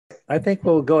I think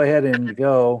we'll go ahead and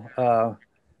go.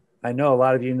 I know a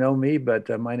lot of you know me, but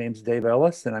my name's Dave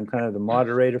Ellis, and I'm kind of the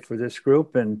moderator for this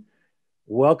group. And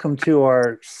welcome to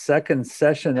our second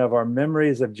session of our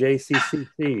Memories of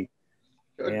JCCC.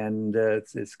 And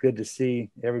it's good to see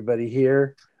everybody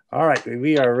here. All right,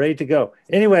 we are ready to go.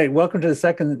 Anyway, welcome to the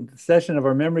second session of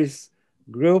our Memories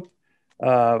group.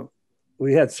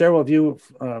 We had several of you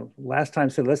last time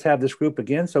said, let's have this group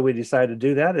again. So we decided to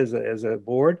do that as a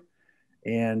board.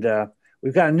 And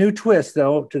we've got a new twist,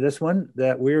 though, to this one,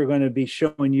 that we're going to be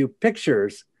showing you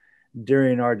pictures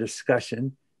during our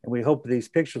discussion. And we hope these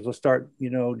pictures will start,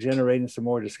 generating some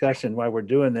more discussion while we're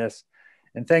doing this.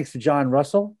 And thanks to John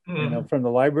Russell, from the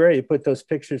library, he put those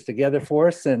pictures together for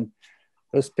us. And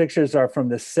those pictures are from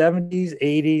the 70s,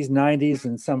 80s, 90s,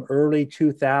 and some early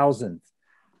 2000s.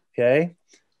 Okay.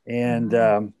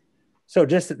 And so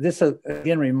just this,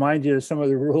 again, remind you of some of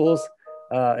the rules.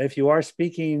 If you are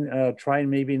speaking, try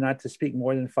maybe not to speak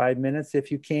more than 5 minutes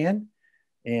if you can.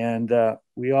 And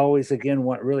we always, again,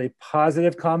 want really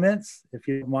positive comments, if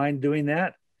you don't mind doing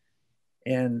that.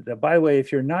 And by the way,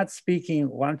 if you're not speaking,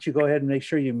 why don't you go ahead and make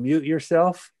sure you mute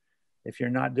yourself if you're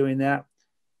not doing that.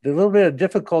 The little bit of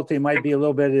difficulty might be a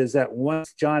little bit is that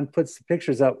once John puts the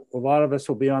pictures up, a lot of us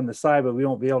will be on the side, but we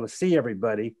won't be able to see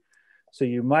everybody. So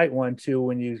you might want to,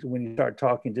 when you start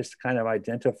talking, just to kind of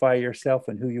identify yourself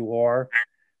and who you are,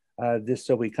 just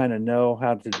so we kind of know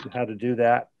how to do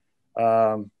that.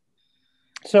 And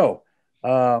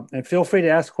feel free to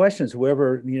ask questions.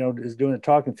 Whoever is doing the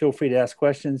talking, feel free to ask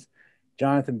questions.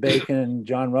 Jonathan Bacon and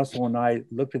John Russell and I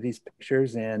looked at these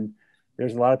pictures, and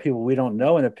there's a lot of people we don't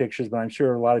know in the pictures, but I'm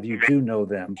sure a lot of you do know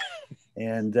them.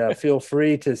 And feel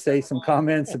free to say some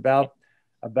comments about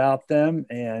them.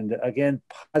 And again,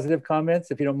 positive comments,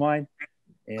 if you don't mind.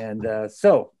 And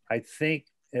so I think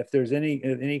if there's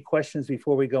any questions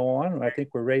before we go on, I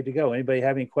think we're ready to go. Anybody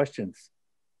have any questions?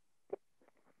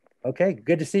 Okay,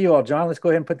 good to see you all. John, let's go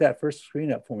ahead and put that first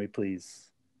screen up for me,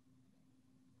 please.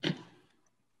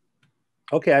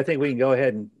 Okay, I think we can go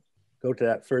ahead and go to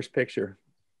that first picture.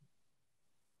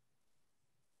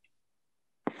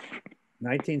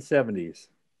 1970s.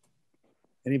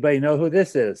 Anybody know who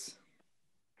this is?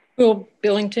 Will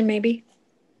Billington, maybe?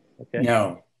 Okay.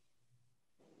 No.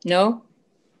 No?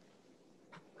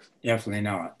 Definitely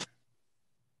not.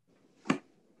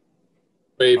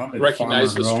 They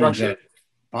recognize the structure.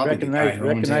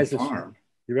 Recognize the farm.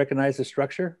 You recognize the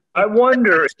structure? I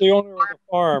wonder. It's the owner of the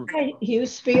farm. Hugh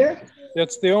Spear?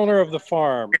 It's the owner of the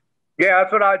farm. Yeah,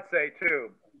 that's what I'd say too.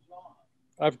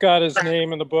 I've got his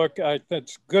name in the book.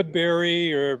 It's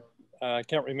Goodberry, or I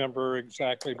can't remember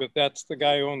exactly, but that's the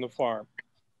guy who owned the farm.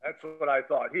 That's what I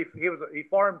thought. He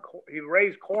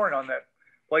raised corn on that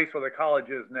place where the college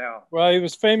is now. Well, he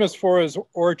was famous for his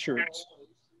orchards.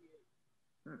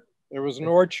 There was an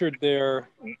orchard there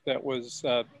that was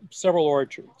several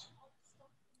orchards.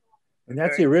 And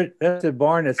that's the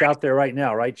barn that's out there right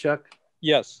now, right, Chuck?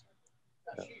 Yes.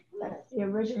 That's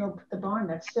the barn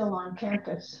that's still on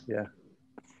campus. Yeah.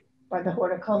 By the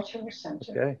Horticultural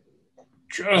Center. Okay.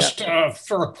 Just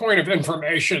for a point of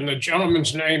information, the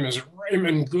gentleman's name is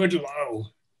Raymond Goodlow.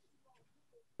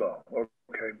 Oh,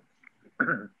 okay.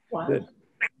 Wow. Good.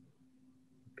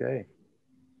 Okay.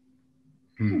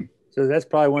 So that's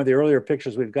probably one of the earlier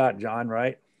pictures we've got, John,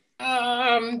 right?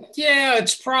 Yeah,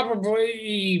 it's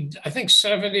probably, I think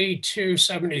 72,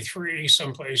 73,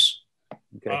 someplace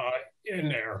in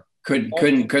there.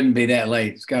 Couldn't be that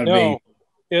late. It's got to be.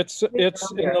 It's in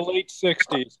the late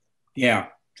 60s. Yeah,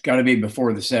 it's got to be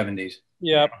before the 70s.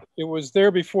 Yeah, it was there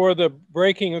before the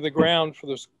breaking of the ground for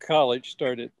this college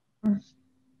started.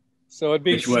 So it'd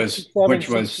be which was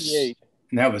 68.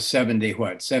 And that was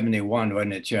 71,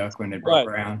 wasn't it, Chuck, when it broke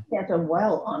ground? Yeah, the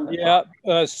well on the top.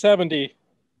 70.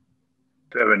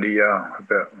 70, yeah, I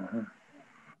bet.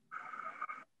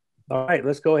 All right,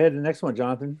 let's go ahead to the next one,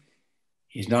 Jonathan.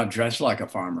 He's not dressed like a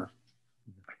farmer.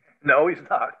 No, he's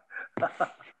not.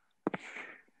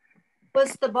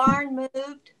 Was the barn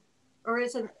moved, or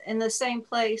is it in the same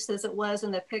place as it was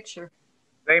in the picture?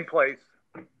 Same place.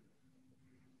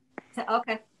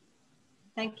 Okay,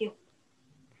 thank you.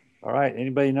 All right,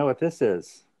 anybody know what this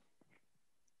is?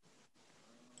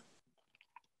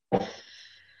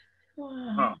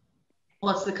 Well,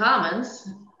 it's the Commons.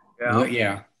 Yeah. Well,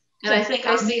 yeah. And I think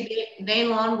I see Dane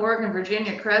Longborg and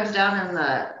Virginia Krebs down in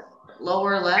the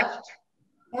lower left.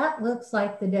 That looks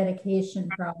like the dedication,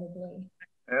 probably.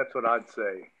 That's what I'd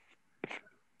say.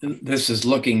 This is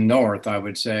looking north, I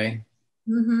would say.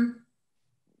 Mm-hmm.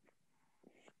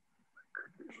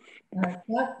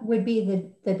 That would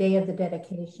be the day of the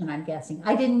dedication, I'm guessing.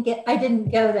 I didn't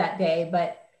go that day,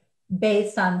 but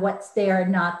based on what's there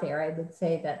and not there, I would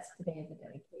say that's the day of the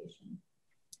dedication.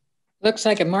 Looks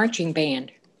like a marching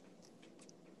band.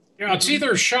 Yeah, it's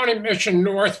either Shawnee Mission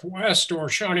Northwest or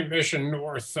Shawnee Mission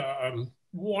North.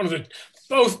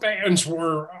 Both bands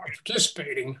were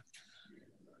participating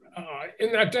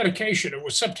in that dedication. It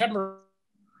was September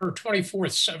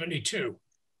 24th, 72.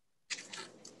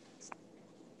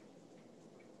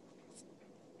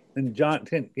 And John,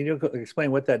 can you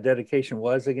explain what that dedication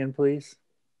was again, please?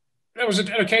 That was a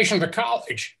dedication of the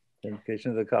college.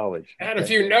 Dedication of the college. And if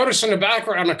you notice in the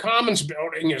background, the Commons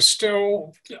building is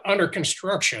still under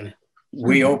construction.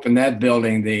 We opened that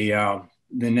building the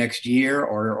next year,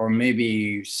 or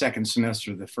maybe second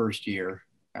semester of the first year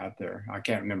out there. I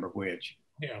can't remember which.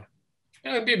 Yeah,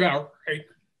 that'd be about right.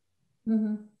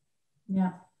 Mm-hmm.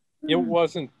 Yeah. It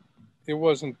wasn't.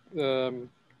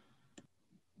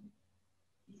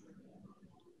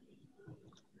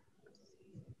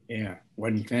 Yeah,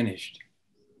 wasn't finished.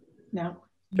 No.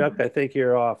 Chuck, I think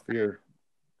you're off. You're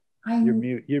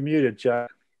muted, Chuck.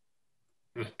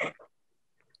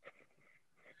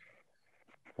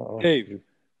 Dave.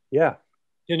 Yeah.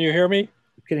 Can you hear me?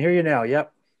 Can hear you now.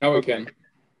 Yep. Now we can.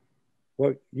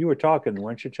 Well, you were talking,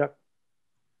 weren't you, Chuck?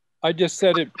 I just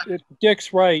said it.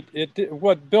 Dick's right.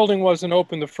 What building wasn't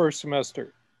open the first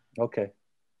semester? Okay.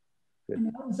 Good.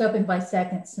 It was open by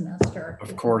second semester.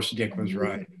 Of course, Dick was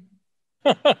right.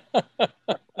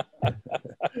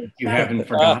 You haven't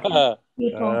forgotten.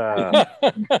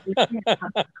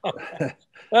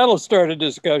 That'll start a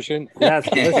discussion. Yes,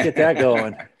 let's get that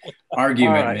going.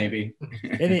 Argument, right. maybe.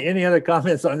 Any other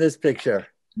comments on this picture?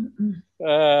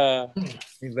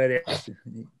 Anybody else?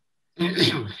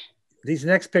 These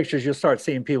next pictures, you'll start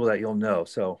seeing people that you'll know.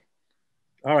 So,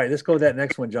 all right, let's go to that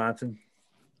next one, Jonathan.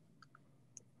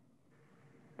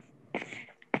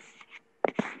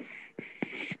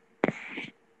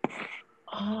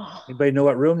 Anybody know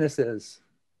what room this is?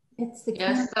 It's the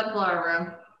sunflower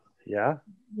room. Yeah.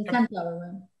 The sunflower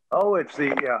room. Oh, it's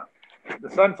the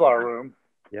sunflower room.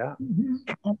 Yeah.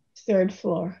 Mm-hmm. Third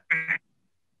floor.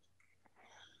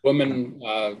 Woman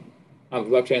on the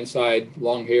left-hand side,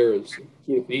 long hair, is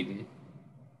Judith Eaton.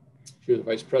 She was the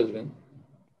vice president.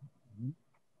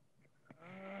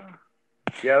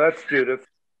 Yeah, that's Judith.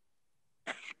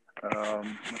 I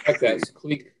like that.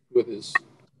 Cleek with his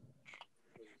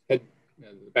head,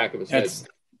 the back of his head.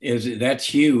 That's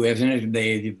Hugh, isn't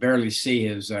it? You barely see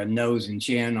his nose and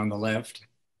chin on the left.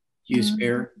 Hugh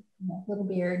Spear. Little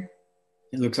beard.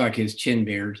 It looks like his chin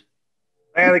beard.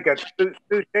 I think that's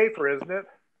Sue Schaefer, isn't it?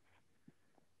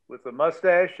 With the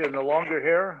mustache and the longer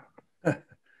hair.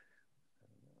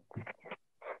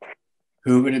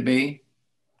 Who would it be?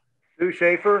 Sue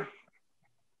Schaefer.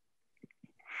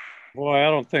 Boy,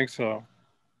 I don't think so.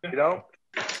 You don't?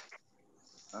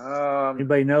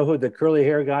 Anybody know who the curly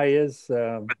hair guy is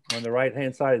on the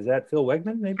right-hand side? Is that Phil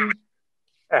Wegman, maybe?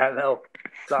 No,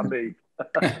 it's not me.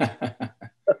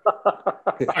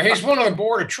 He's one of the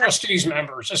board of trustees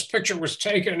members. This picture was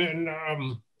taken in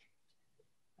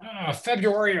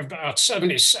February of about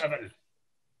 77.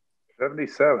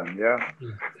 77, yeah.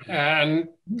 And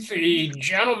the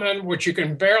gentleman, which you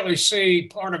can barely see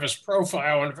part of his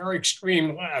profile on the very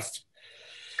extreme left,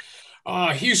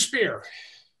 Hugh Spear.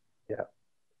 Yeah.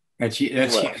 That's Hugh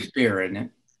Spear, isn't it?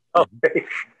 Okay.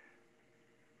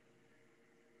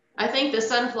 I think the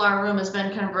sunflower room has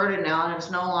been converted now and it's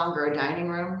no longer a dining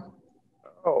room.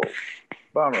 Oh,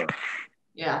 bummer.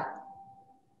 Yeah.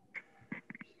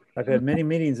 I've had many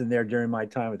meetings in there during my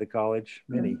time at the college,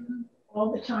 many.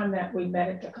 All the time that we met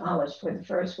at the college for the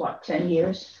first, 10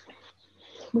 years,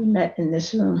 we met in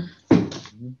this room.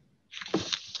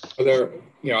 Well,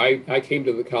 I came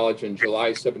to the college in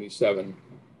July 77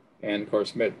 and of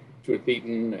course met Judith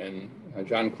Eaton and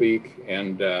John Cleek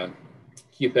and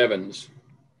Keith Evans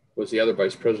was the other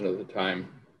vice president at the time,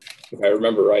 if I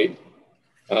remember right.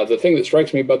 The thing that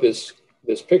strikes me about this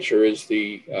picture is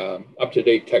the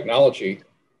up-to-date technology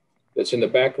that's in the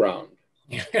background.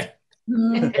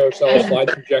 Carousel slide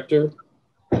projector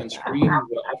and screen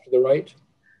off to the right.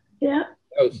 Yeah.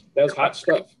 That was hot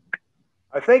stuff.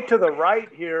 I think to the right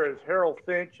here is Harold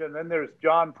Finch, and then there's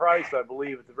John Price, I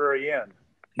believe, at the very end.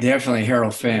 Definitely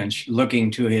Harold Finch,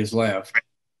 looking to his left.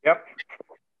 Yep.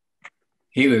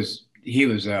 He was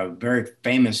a very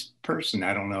famous person.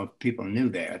 I don't know if people knew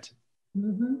that.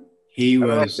 Mm-hmm. He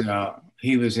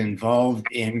was involved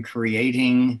in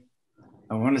creating,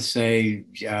 I want to say,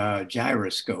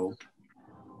 gyroscope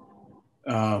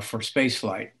for space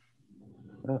flight.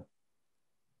 Oh.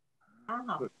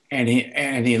 Wow. And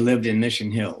he lived in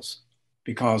Mission Hills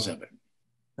because of it.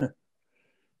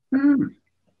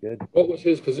 Good. What was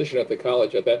his position at the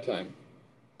college at that time?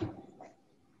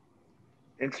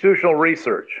 Institutional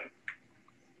research.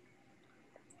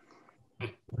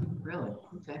 Really?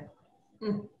 Okay.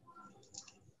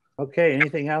 Okay,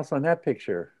 anything else on that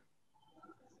picture?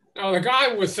 Now, the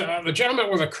guy with the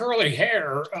gentleman with the curly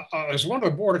hair is one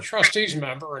of the Board of Trustees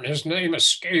member, and his name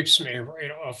escapes me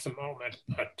right off the moment.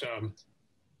 But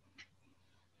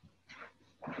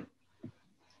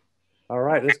All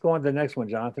right, let's go on to the next one,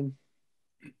 Jonathan.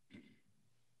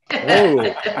 Whoa.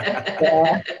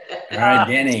 All right,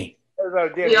 Denny.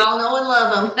 We all know and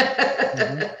love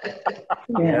him.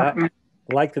 Yeah,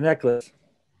 like the necklace.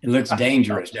 It looks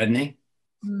dangerous, doesn't he?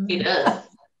 He does.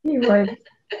 He was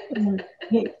in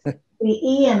the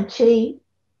EMT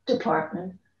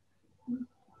department.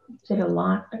 Did a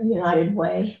lot at United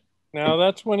Way. Now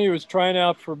that's when he was trying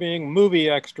out for being movie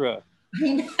extra.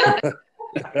 He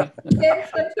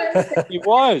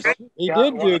was. He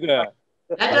did do that.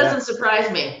 That doesn't surprise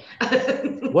me.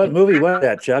 What movie was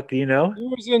that, Chuck? Do you know? He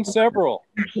was in several.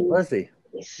 Was he?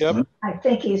 Yep. I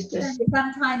think he's just.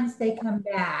 Sometimes they come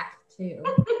back too.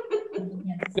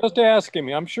 Just ask him.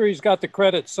 I'm sure he's got the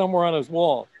credit somewhere on his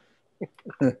wall.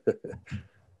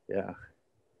 Yeah.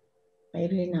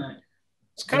 Maybe not.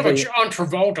 it's kind of a John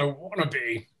Travolta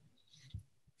wannabe.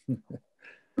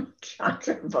 John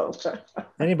Travolta.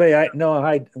 Anybody I know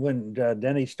when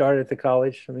Denny started at the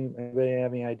college? I mean, anybody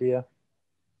have any idea?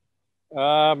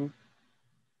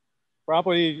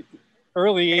 Probably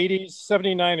early 80s,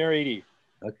 79 or 80.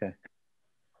 Okay.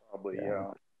 Probably,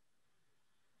 yeah.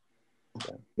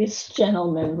 This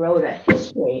gentleman wrote a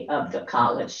history of the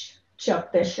college,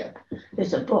 Chuck Bishop.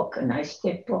 There's a book, a nice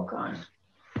thick book on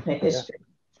the history.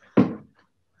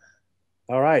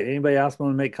 All right. Anybody else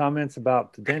want to make comments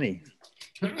about Denny?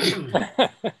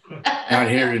 Out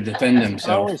here to defend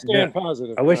himself. Always staying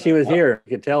positive. I wish he was here.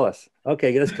 He could tell us.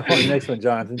 Okay, let's go on to the next one,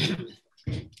 Jonathan.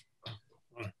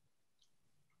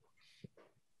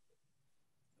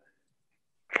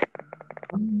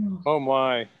 Oh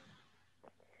my.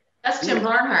 That's Tim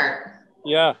Barnhart.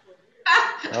 Yeah.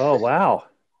 Oh, wow.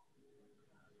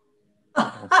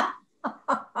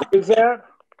 Who's that?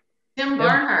 Tim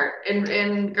Barnhart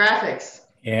in graphics.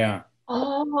 Yeah.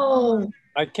 Oh.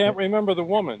 I can't remember the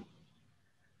woman.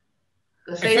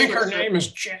 The I think her faceless- name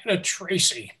is Janet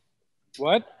Tracy.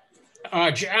 What?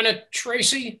 Janet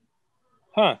Tracy.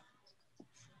 Huh.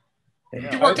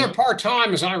 She worked there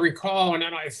part-time, as I recall, and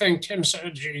then I think Tim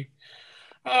said she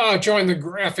joined the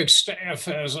graphic staff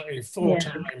as a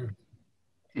full-time,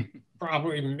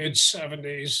 probably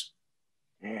mid-70s.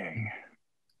 Dang.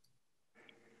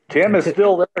 Tim is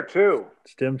still there too.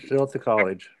 Tim's still at the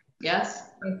college. Yes.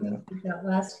 I think we got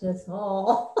last us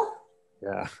all.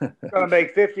 Yeah. Gonna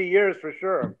make 50 years for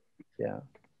sure. Yeah.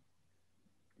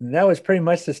 And that was pretty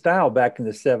much the style back in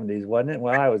the 70s, wasn't it?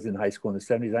 Well, I was in high school in the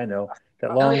 70s, I know.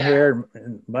 That long hair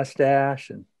and mustache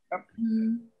and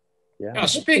yeah. Now,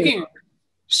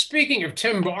 speaking of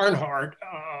Tim Barnhart,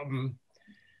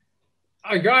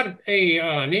 I got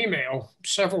an email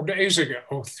several days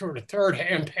ago through the third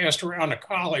hand passed around the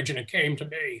college, and it came to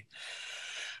me.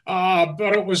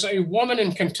 But it was a woman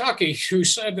in Kentucky who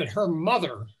said that her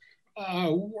mother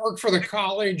worked for the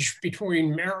college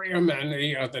between Merriam and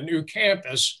the new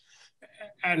campus,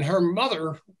 and her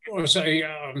mother was a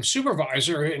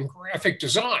supervisor in graphic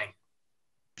design.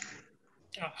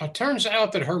 It turns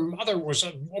out that her mother was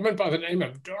a woman by the name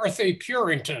of Dorothy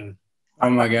Purington. Oh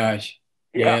my gosh.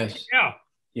 Yes. Yeah.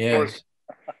 Yes.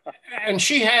 And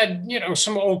she had,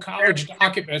 some old college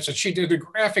documents that she did the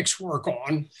graphics work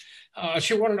on.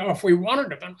 She wanted to know if we wanted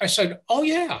them. And I said, oh,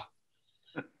 yeah.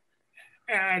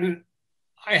 And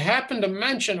I happened to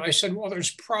mention, I said, well,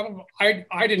 there's probably,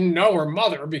 I didn't know her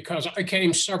mother because I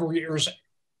came several years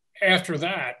after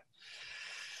that.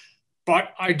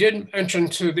 But I did mention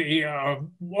to the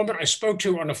woman I spoke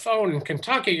to on the phone in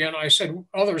Kentucky, and I said,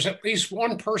 well, there's at least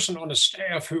one person on the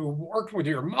staff who worked with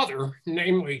your mother,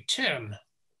 namely Tim.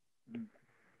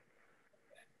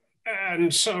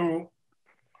 And so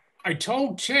I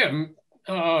told Tim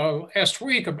last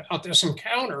week about this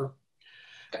encounter.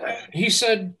 He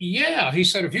said, yeah. He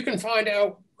said, if you can find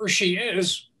out where she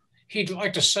is, he'd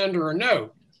like to send her a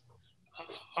note.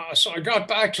 So I got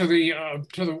back to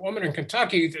the woman in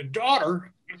Kentucky, the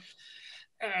daughter,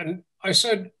 and I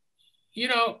said,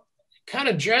 kind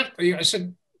of gently, I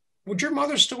said, would your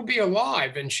mother still be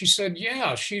alive? And she said,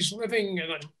 yeah, she's living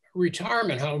in a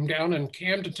retirement home down in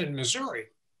Camdenton, Missouri.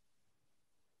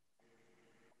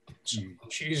 So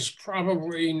she's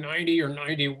probably 90 or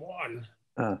 91.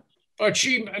 But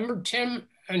she remembered Tim,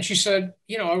 and she said,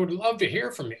 I would love to hear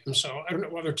from him. So I don't know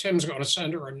whether Tim's going to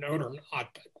send her a note or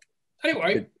not. But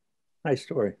anyway. Good. Nice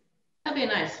story. That'd be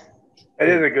nice. It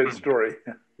is a good story.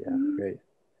 Yeah, great.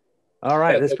 All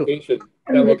right, that let's go. location,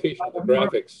 that location of the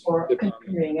graphics For department,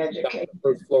 continuing down on education the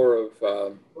first floor of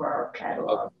for our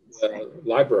catalog.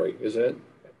 library, isn't it?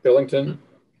 Billington.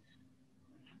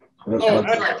 It looks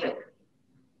like it.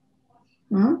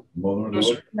 Hmm? No,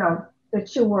 sir. No, the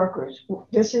two workers.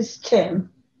 This is Tim,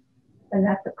 and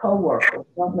that's a co-worker.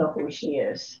 Don't know who she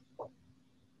is.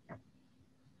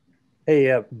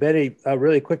 Hey, Betty,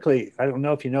 really quickly, I don't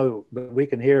know if you know, but we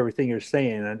can hear everything you're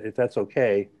saying, and if that's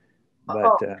okay.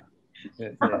 But yeah,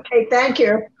 Okay, thank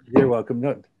you. you're welcome.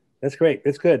 No, that's great.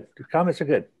 It's good. The comments are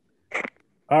good.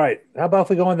 All right. How about if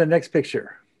we go on to the next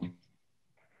picture?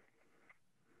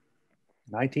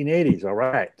 1980s. All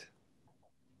right.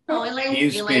 Oh, Elaine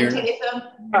Spear. Tatham.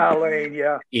 Elaine,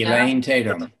 yeah. Elaine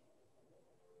Tatum.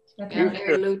 Yeah,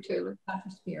 Mary Lou Taylor. Dr.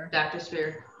 Spear. Dr.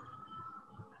 Spear.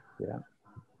 Yeah.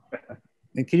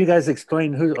 And can you guys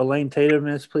explain who Elaine Tatum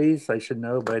is, please? I should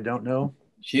know, but I don't know.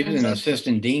 She was an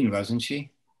assistant dean, wasn't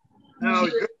she? No,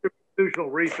 institutional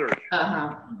research.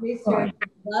 Research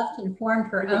left and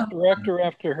formed her She was own. director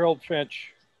after Harold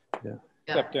Finch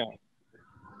stepped down.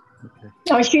 Okay.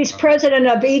 No, she's president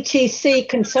of ETC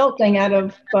Consulting out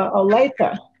of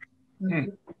Olathe.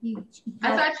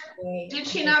 I thought, did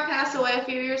she not pass away a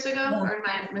few years ago, or am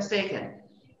I mistaken?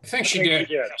 I think she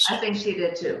did. I think she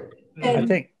did too. I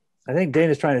think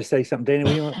Dana's trying to say something.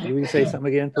 Dana, will you say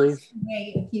something again, please?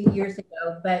 A few years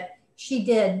ago, but she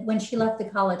did, when she left the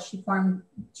college, she and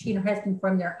her husband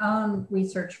formed their own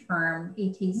research firm,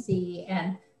 ETC,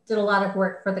 and did a lot of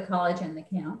work for the college and the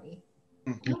county.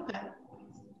 Okay.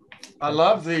 I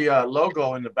love the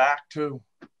logo in the back too.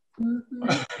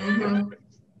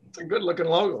 It's a good looking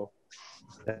logo.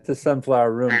 That's a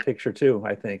sunflower room picture too,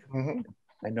 I think.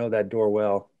 I know that door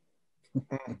well.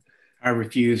 I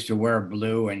refuse to wear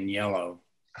blue and yellow.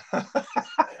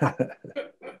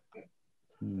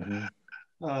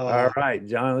 All right,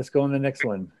 John, let's go on the next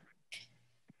one.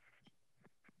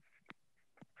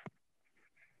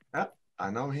 Yep, I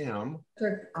know him.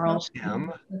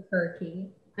 Him.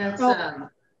 Turkey. That's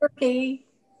Turkey.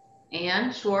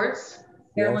 Ann Schwartz.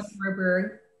 Carolyn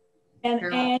Warburg.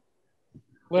 And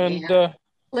Linda.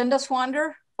 Linda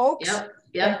Swander. Oaks.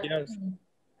 Yep. Yes.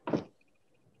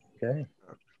 Okay.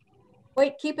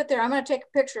 Wait, keep it there. I'm going to take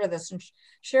a picture of this and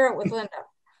share it with Linda.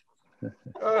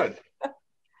 Good.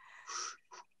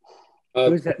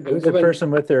 Who's the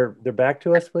person with their back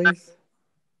to us, please?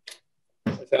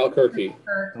 It's Al Kirky.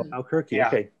 Oh, Al Kirky. Yeah.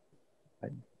 Okay.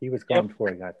 He was gone before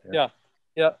I got there. Yeah.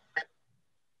 Yeah.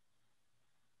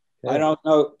 Okay. I don't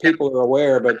know if people are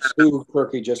aware, but Sue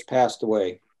Kirky just passed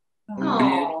away.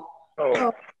 Oh.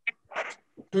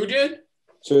 Who did?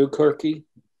 Sue Kirky,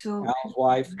 Al's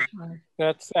wife.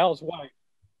 That's Al's wife.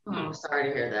 Oh, I'm sorry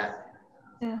to hear that.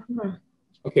 Yeah.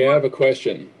 Okay, I have a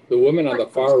question. The woman on the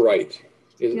far right,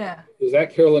 is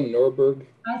that Carolyn Norberg?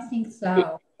 I think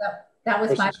so. That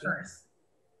was my first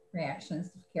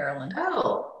reactions to Carolyn.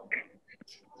 Oh.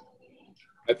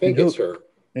 I think it's her.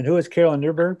 And who is Carolyn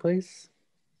Norberg, please?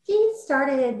 She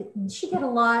did a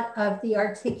lot of the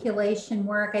articulation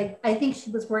work. I think she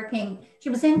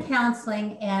was in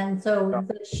counseling, and so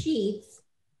the sheets,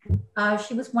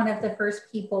 she was one of the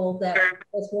first people that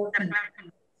was working.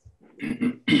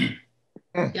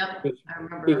 Yep, I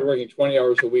remember. She's working 20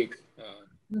 hours a week,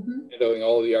 doing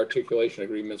all the articulation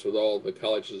agreements with all the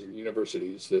colleges and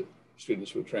universities that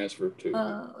students would transfer to.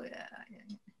 Oh,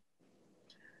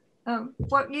 yeah.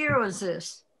 What year was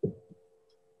this?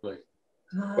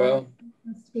 Well,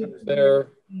 there.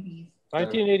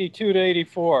 1982 to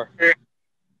 84.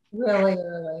 Really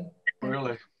early.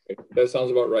 Really? That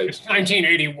sounds about right. It's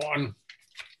 1981.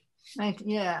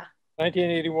 Yeah.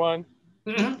 1981.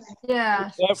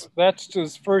 Yeah. That's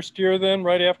his first year then,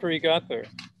 right after he got there.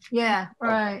 Yeah,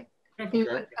 right.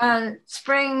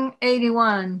 Spring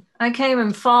 81. I came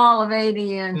in fall of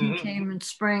 80 and he came in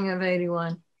spring of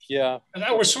 81. Yeah. And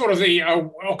that was sort of the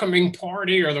welcoming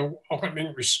party or the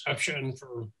welcoming reception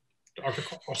for Dr.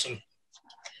 Carlson.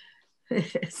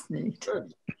 It's neat.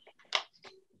 Good.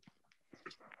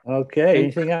 Okay,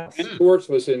 anything else? Schwartz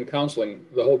was in counseling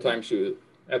the whole time she was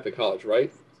at the college,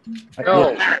 right?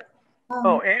 No.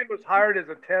 Oh, Ann was hired as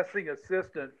a testing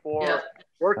assistant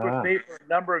worked with me for a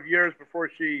number of years before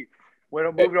she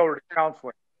moved over to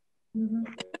counseling.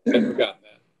 I'd forgotten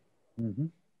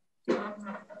that.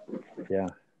 Yeah.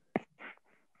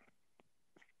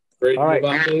 Great. All right.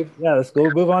 Move on, Dave? Yeah, let's go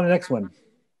move on to the next one.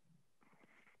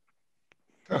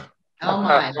 Oh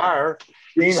my. Fire.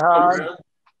 Dean Hahn.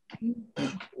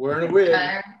 Wearing a wig.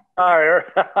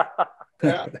 Hire.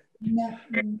 Yeah.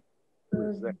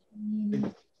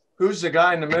 Who's the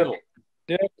guy in the middle?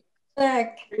 Dick.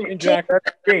 Jack. Jack.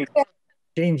 That's Gene.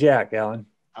 Gene Jack, Alan.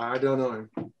 I don't know him.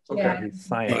 Okay. Yeah. He's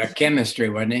science. Chemistry,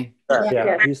 wasn't he?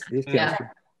 Yeah, he's chemistry.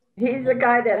 He's the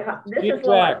guy that, this is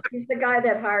Laura. He's the guy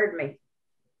that hired me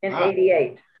in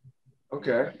 '88.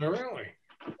 Okay. Oh, really?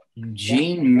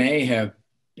 Gene may have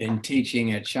been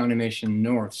teaching at Shawnee Mission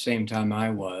North same time I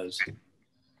was.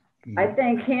 I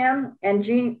think him and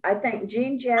Gene, I think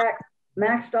Gene Jack,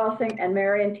 Max Dawsing, and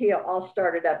Marion Tia all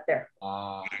started up there.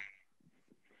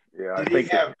 Yeah, I Did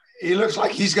think he looks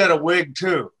like he's got a wig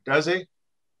too, does he?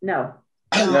 No.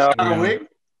 No. Not a wig?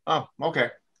 Oh, okay.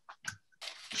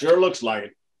 Sure looks like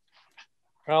it.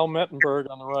 Al Mettenberg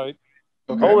on the right.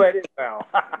 Okay. Oh, that is now.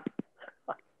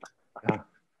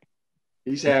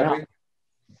 He's happy.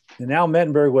 And Al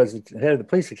Mettenberg was the head of the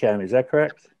police academy. Is that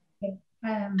correct?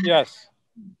 Yes.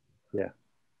 Yeah.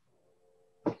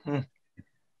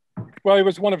 Well, he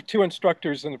was one of 2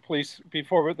 instructors in the police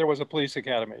before there was a police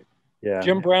academy. Yeah.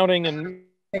 Jim Browning and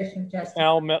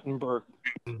Al Mettenberg.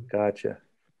 Gotcha.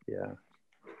 Yeah.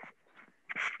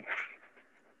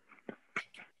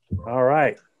 All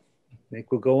right. I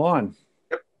think we'll go on.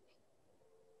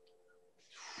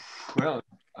 Well,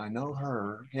 I know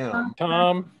her. Him.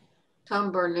 Tom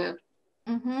Burnett.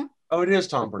 Mm-hmm. Oh, it is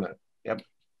Tom Burnett. Yep.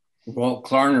 Walt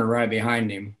Klarner right behind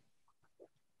him.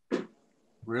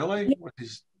 Really? What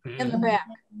is... In the back.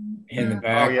 In the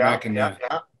back. Oh, yeah. Back in the,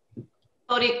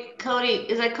 Cody,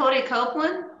 is that Cody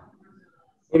Copeland?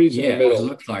 Cody's in the it middle.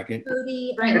 looks like it.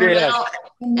 Cody, Right in the middle.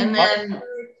 and And then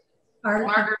Art.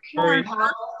 Marguerite Hall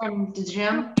and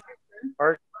Jim.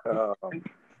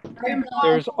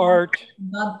 There's Art.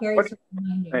 Bob Perry's What's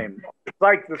behind you. name?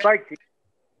 The psych team.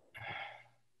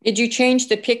 Did you change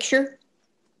the picture?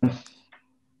 We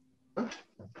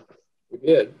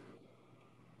did.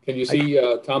 Can you see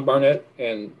Tom Barnett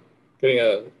and getting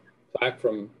a plaque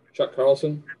from Chuck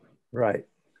Carlson? Right.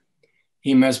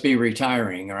 He must be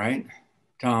retiring, right,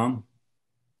 Tom?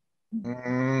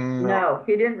 No,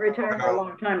 he didn't retire for a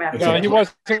long time after No, that. he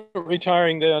wasn't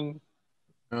retiring then.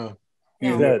 Oh.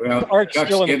 Yeah, well, Art's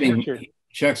still in the picture.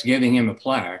 Chuck's giving him a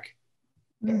plaque.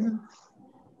 Mm-hmm.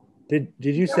 Did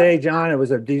you say, John, it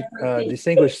was a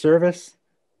distinguished service?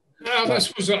 No,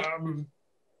 this was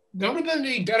that would have been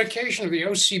the dedication of the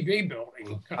OCB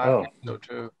building. Oh, so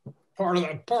too. Part of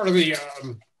the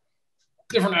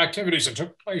different activities that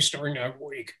took place during that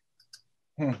week.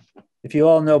 if you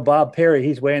all know Bob Perry,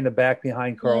 he's way in the back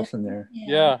behind Carlson there.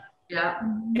 Yeah. Yeah.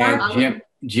 And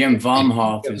Jim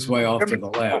Vomhoff is way off to the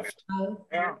left.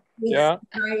 Yeah.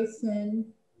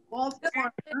 Bryson.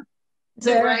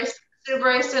 Sue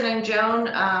Bryson and Joan.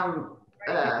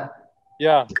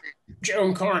 Yeah.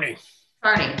 Joan Carney.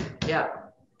 Carney. Yeah.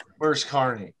 Where's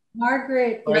Carney?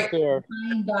 Margaret Right is there.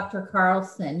 behind Dr.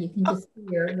 Carlson. You can just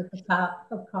see her with the cup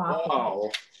of coffee.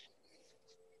 Oh.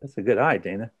 That's a good eye,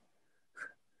 Dana.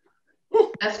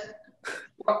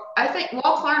 I think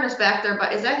Walt Klarner's back there,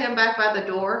 but is that him back by the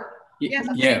door?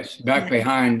 Yes, back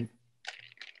behind.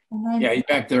 Yeah, he's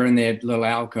back there in that little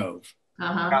alcove.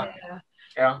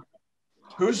 Yeah.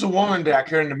 Who's the woman back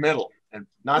here in the middle? And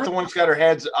not the one that's got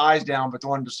her eyes down, but the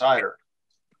one beside her.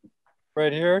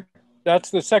 Right here.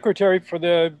 That's the secretary for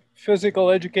the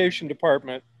physical education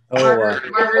department. Oh,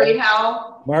 Marguerite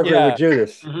Howell. Margaret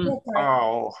Judas.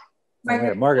 Oh.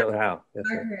 Margaret Howe. That's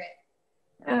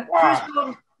right.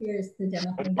 Wow. Here's the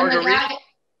demo. And the guy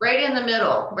right in the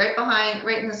middle, right behind,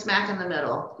 right in the smack in the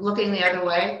middle, looking the other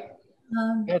way.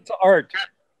 That's Art.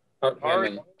 Art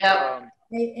Hammond. Yep.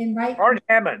 And right. Art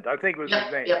Hammond, I think was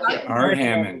his name. Art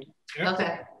Hammond.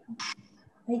 Okay.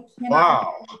 I cannot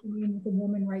Wow. remember the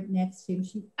woman right next to him.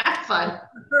 That's fun.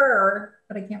 Her,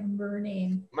 but I can't remember her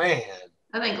name. Man.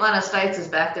 I think Glenna Stites is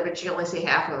back there, but you only see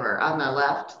half of her on the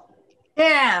left.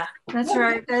 Yeah, that's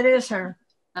right. That is her.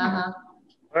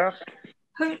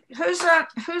 Who's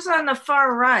on the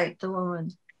far right? The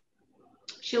woman.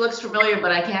 She looks familiar,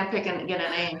 but I can't get a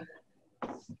name.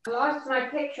 I lost my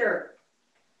picture.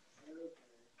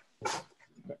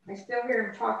 I still hear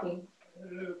him talking.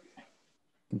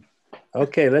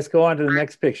 Okay, let's go on to the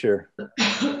next picture.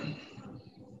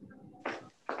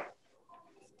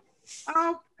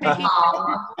 Oh, Peggy.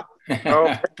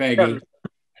 Oh, Peggy.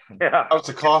 Yeah. How's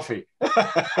the coffee?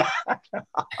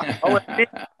 Oh,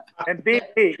 and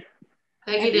BP.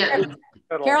 Peggy did.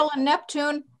 Carolyn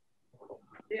Neptune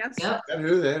Yes. Yep. Is that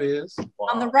who that is?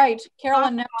 on the right.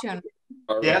 Carolyn Neptune.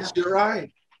 Yes, you're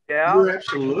right. Yeah. You're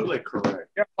absolutely correct.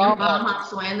 Yep. Mom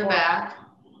hops way in the back.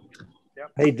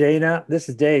 Hey, Dana, this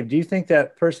is Dave. Do you think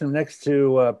that person next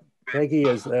to Peggy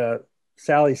is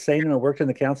Sally Sain, who worked in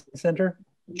the counseling center?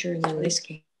 Sure, this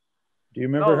case. Do you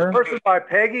remember The her? person by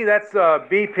Peggy, that's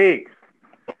BP.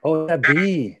 Oh, that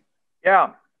B.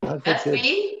 Yeah. That's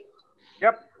me?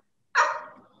 Yep.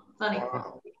 Funny.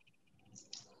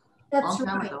 That's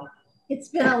right.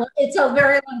 It's a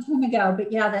very long time ago,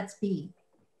 but yeah, that's B.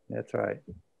 That's right.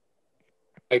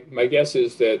 My guess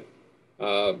is that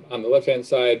on the left-hand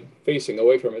side, facing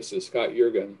away from us is Scott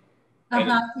Jurgen.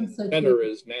 And I think so center too.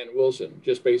 is Nan Wilson,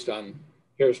 just based on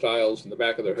hairstyles in the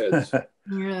back of their heads.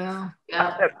 Yeah.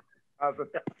 Yeah.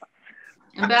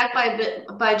 And back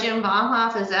by Jim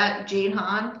Baumhoff, is that Gene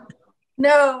Hahn?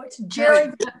 No, it's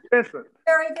Jerry Vincent.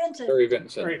 Jerry Vincent. Jerry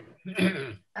Vincent.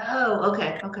 Oh,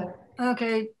 okay, okay.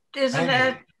 Okay. Isn't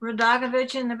that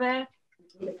Radagovich in the back?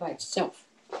 By itself.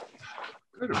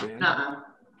 Could have been. Uh-uh.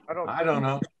 I don't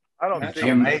know. I don't That's see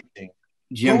amazing.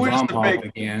 Jim Who is the Baumhoff big-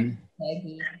 again.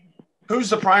 Who's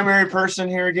the primary person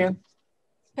here again?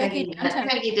 Peggy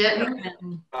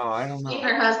Denton. Oh, I don't know.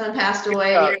 Her husband passed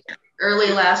away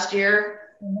early last year.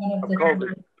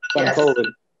 COVID. Yes. COVID.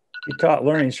 You taught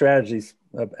learning strategies,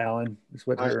 Alan. Is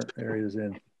what her area is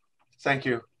in. Thank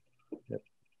you. Yep.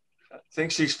 I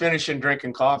think she's finishing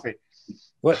drinking coffee.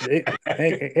 What?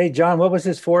 Hey, John, what was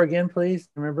this for again, please?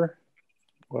 Remember?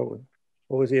 What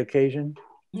was the occasion?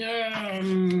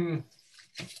 Wasn't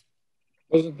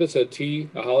this a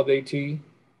holiday tea?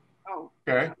 Oh,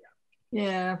 okay.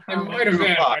 Yeah. It might have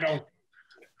been. I don't.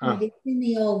 Huh. It's in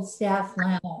the old staff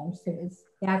lounge. It was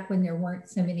back when there weren't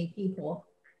so many people.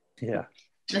 Yeah.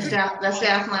 The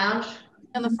staff lounge.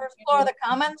 On the first floor of the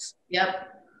Commons?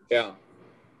 Yep. Yeah.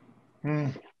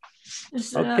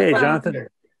 Okay, Jonathan.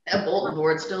 That bulletin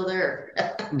board's still there.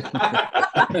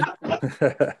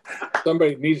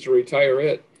 Somebody needs to retire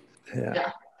it.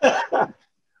 Yeah. Oh,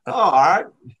 all right.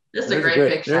 This is a great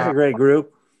picture. There's a great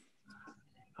group.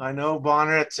 I know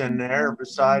Bonnet's in there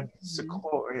beside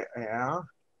Sequoia. Yeah.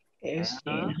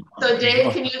 So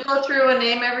Dave, can you go through and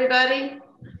name everybody?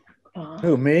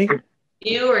 Who, me?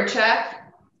 You or Chuck?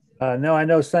 No, I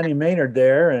know Sonny Maynard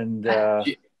there, and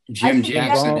Jim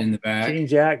Jackson in the back. Gene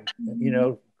Jack,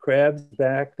 Krebs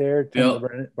back there. Bill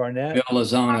Barnett. Bill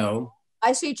Lozano.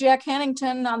 I see Jack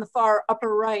Hennington on the far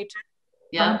upper right.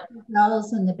 Yeah.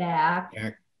 Bell's in the back.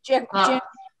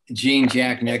 Gene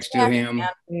Jack next to him.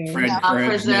 Fred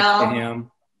Krebs next to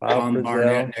him. Tom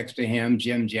Barnett next to him.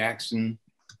 Jim Jackson.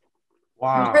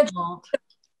 Wow. Richard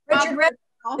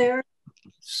Randolph there.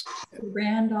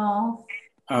 Randolph.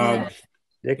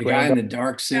 The guy in the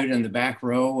dark suit in the back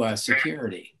row,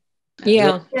 security.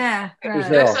 Yeah. Yeah. There's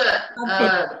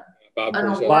Bob an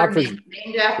Frizzell. award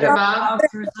named after Bob.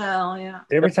 Frizzell, yeah.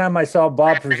 Every time I saw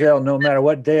Bob Frizzell, no matter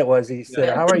what day it was, he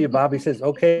said, "How are you, Bob?" He says,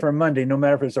 "Okay for Monday, no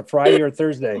matter if it's a Friday or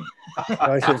Thursday."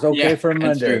 So he says, "Okay for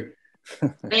Monday."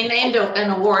 They named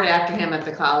an award after him at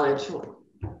the college.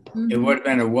 It would have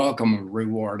been a welcome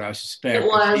reward, I suspect. It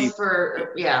was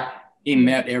yeah. He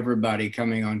met everybody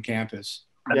coming on campus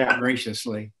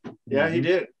graciously. Yeah, he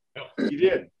did. He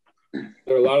did. There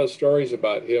are a lot of stories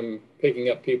about him picking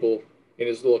up people in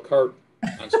his little cart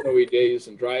on snowy days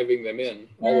and driving them in.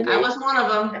 All the way. I was one of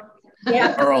them.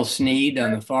 Yeah. Earl Sneed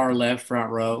on the far left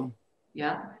front row.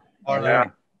 Yeah. Oh,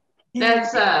 yeah.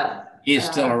 That's He is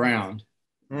still around.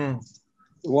 The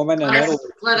woman in the middle.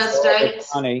 Let us stay.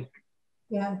 Honey.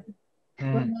 Yeah.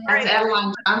 That's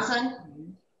Adeline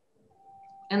Johnson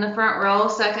in the front row,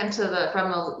 second to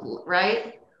from the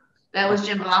right. That was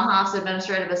Jim Baumhoff's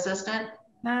administrative assistant.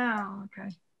 Oh, okay.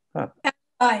 Huh.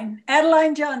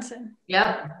 Adeline Johnson.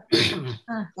 Yep.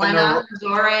 Lena,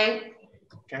 Zore.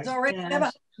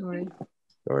 Zore.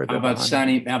 How about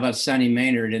Sonny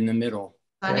Maynard in the middle?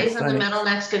 Sonny's in the middle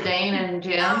next to Dane and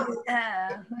Jim.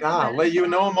 Golly, you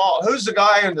know them all. Who's the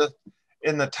guy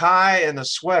in the tie and the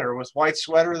sweater with white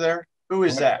sweater there? Who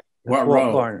is that? What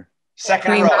row?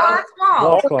 Second row.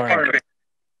 Walt Klarner.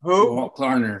 Who? Walt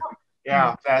Klarner.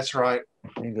 Yeah, that's right.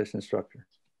 English instructor.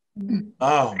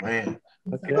 Oh man.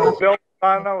 Okay. Bill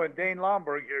Lozano and Dane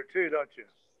Lomberg here too, don't you?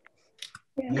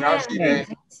 Yeah.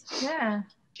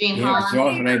 Gene Yeah, Hahn.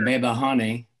 Jorge Beba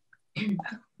Honey.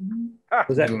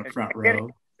 Was that in the front row?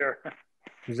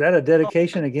 Was that a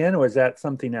dedication again, or was that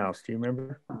something else? Do you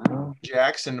remember?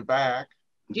 Jack's in the back.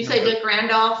 Did you say Dick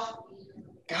Randolph?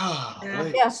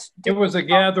 God. Yes. It was a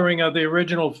gathering of the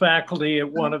original faculty at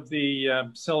one of the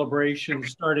celebrations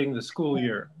starting the school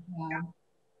year. I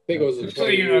think it was the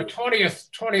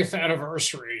 20th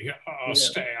anniversary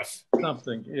staff.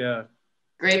 Something, yeah.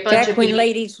 Great bunch Back of when people.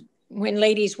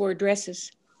 ladies wore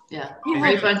dresses. Yeah,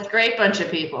 great bunch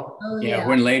of people. Oh, Yeah,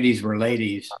 when ladies were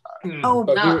ladies. Oh,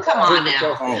 no, come on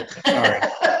now. Oh, sorry.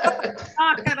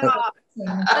 Knock it off.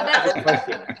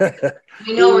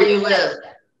 We know where you live.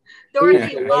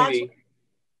 Dorothy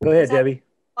Go ahead, Debbie.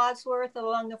 Wadsworth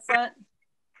along the front.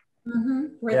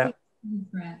 Yeah.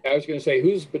 I was going to say,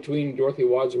 who's between Dorothy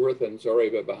Wadsworth and Zore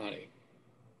Beba Honey?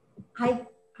 I'm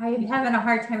having a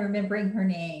hard time remembering her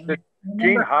name.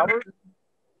 Gene Howard?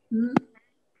 Hmm?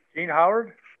 Gene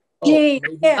Howard? Jane,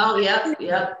 yeah. Oh, yep,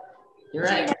 yep. You're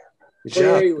right. Good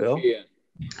job, Bill.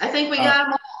 I think we got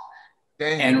them all.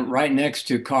 And right next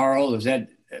to Carl, is that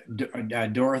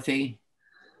Dorothy?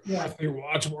 Dorothy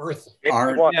Wadsworth.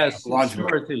 Yes, Wadsworth.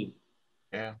 Dorothy.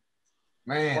 Yeah.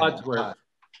 Man. Wadsworth.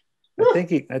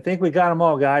 I think we got them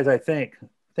all, guys. I think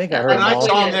I heard When them I all.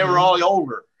 saw them, they were all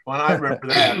older. When I remember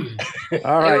that.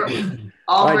 All right.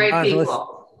 All great Jonathan,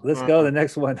 people. let's go to the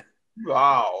next one.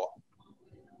 Wow.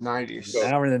 90s.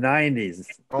 Now we're in the 90s.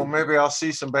 Oh, maybe I'll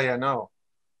see somebody I know.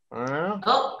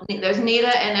 Oh, there's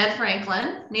Nita and Ed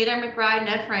Franklin. Nita McBride and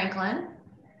Ed Franklin.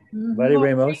 Buddy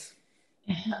Ramos.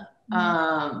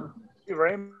 But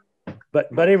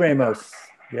Buddy Ramos.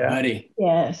 Yeah. Buddy.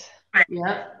 Yes.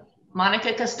 Yep.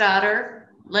 Monica Costader,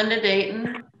 Linda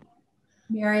Dayton,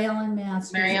 Mary Ellen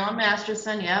Masterson. Mary Ellen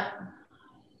Masterson. Yep.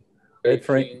 Ed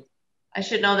Frank. I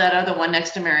should know that other one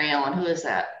next to Mary Ellen. Who is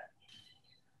that?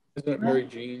 Isn't it Mary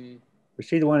Jean? Was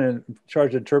she the one in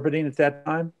charge of interpreting at that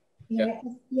time? Yeah, I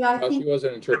No, think she was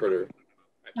an interpreter.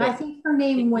 I think her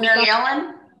name was Mary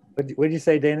Ellen. What did you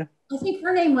say, Dana? I think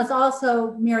her name was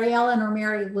also Mary Ellen or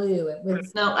Mary Lou. It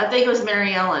was No, I think it was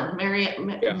Mary Ellen. Mary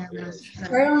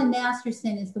Ellen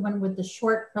Masterson is the one with the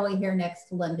short curly hair next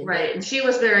to Linda. Right, and she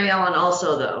was Mary Ellen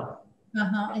also, though.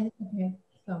 Okay.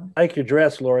 So I like your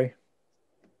dress, Lori.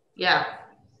 Yeah.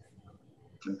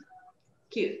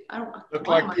 Cute. I don't Look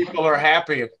like people are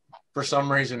happy for some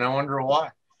reason. I wonder why.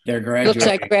 They're graduating. Looks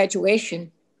like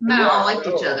graduation. No, all like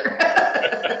each other.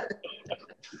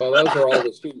 Well, those are all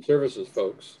the student services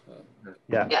folks.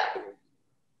 Yeah. Yeah.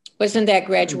 Wasn't that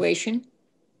graduation?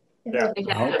 Yeah.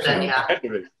 Yeah.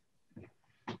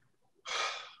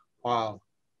 Wow.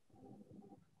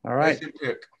 All right.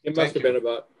 It must have been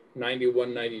about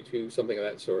 91, 92, something of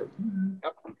that sort.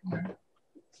 Yep.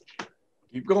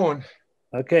 Keep going.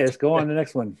 Okay, let's go on to the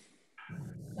next one.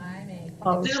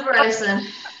 Sue Bryson.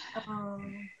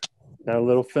 Got a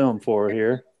little film for her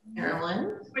here.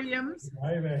 Carolyn. Williams.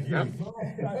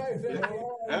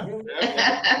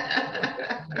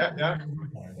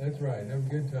 That's right. Have a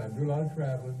good time. Do a lot of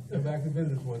traveling. Come back to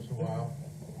business once in a while.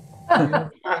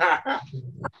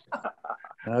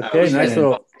 Okay, nice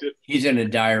little. He's in a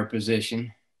dire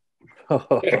position.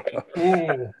 Oh,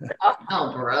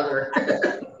 brother.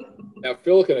 Now,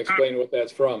 Phil can explain what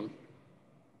that's from.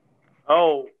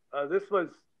 Oh, this was,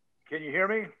 can you hear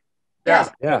me? Yeah.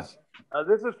 Yeah.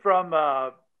 This is from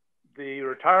the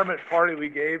retirement party we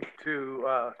gave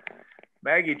to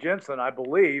Maggie Jensen, I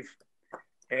believe.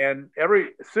 And Sally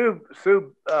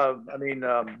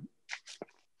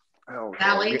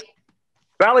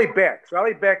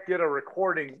Beck did a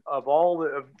recording of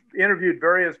interviewed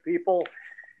various people,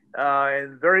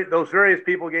 and those various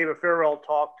people gave a farewell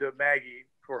talk to Maggie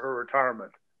for her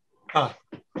retirement. Huh.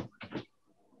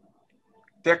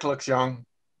 Dick looks young.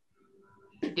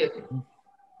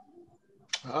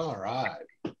 All right.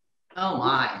 Oh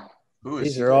my.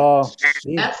 These are all.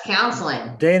 That's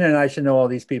counseling. Dana and I should know all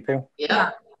these people.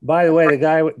 Yeah. By the way,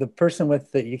 the person with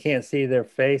you can't see their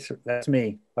face. That's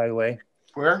me, by the way.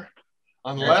 Where?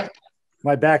 On the left?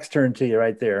 My back's turned to you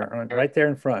right there, right there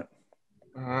in front.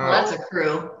 Well, that's a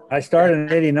crew. I started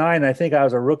in '89. I think I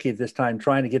was a rookie at this time,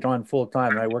 trying to get on full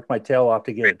time. And I worked my tail off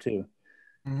to get it too.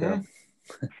 Mm-hmm. So.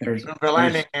 There's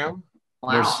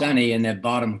Sonny in that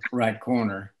bottom right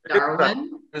corner.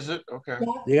 Darwin. Is it? Okay.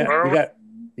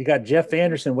 You got Jeff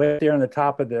Anderson way up there on the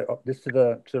top of just to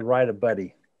the right of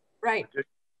Buddy. Right.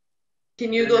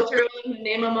 Can you go through and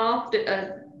name them all?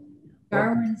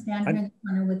 Darwin's down here in the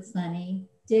corner with Sonny.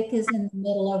 Dick is in the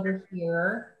middle over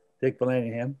here. Dick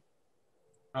Bellingham.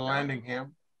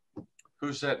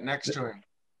 Who's that next to him?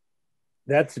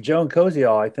 That's Joan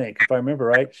Koziol, I think, if I remember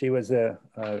right. She was I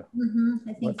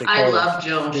love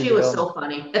Joan. She was so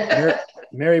funny.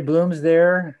 Mary Bloom's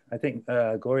there. I think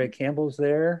Gloria Campbell's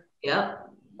there. Yep.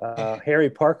 Harry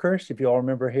Parkhurst, if you all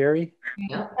remember Harry.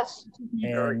 Yep.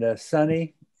 And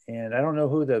Sonny. And I don't know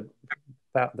who the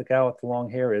guy with the long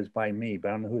hair is by me, but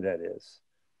I don't know who that is.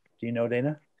 Do you know,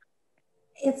 Dana?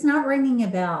 It's not ringing a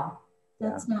bell.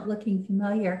 That's not looking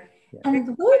familiar. Yeah. And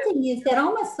the weird thing is that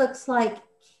almost looks like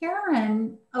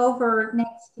Karen over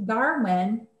next to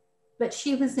Darwin, but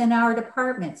she was in our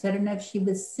department. So I don't know if she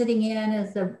was sitting in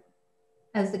as the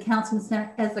counseling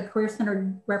center, as a career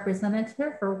center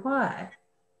representative or what.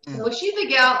 Was she the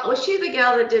gal? Was she the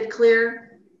gal that did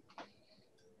Clear?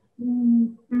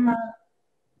 I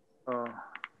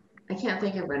can't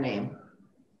think of her name.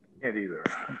 Can't either.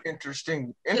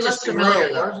 Interesting looks room.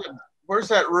 familiar, Where's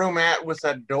that room at with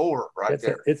that door right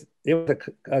there? It was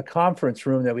a conference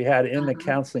room that we had in the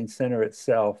counseling center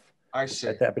itself. I see.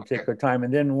 At that particular time.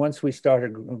 And then once we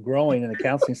started growing in the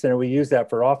counseling center, we used that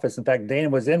for office. In fact, Dana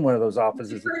was in one of those The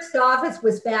offices. first office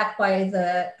was back by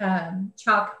the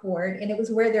chalkboard, and it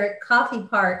was where their coffee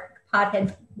pot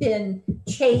had been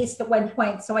chased at one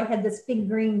point. So I had this big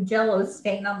green Jello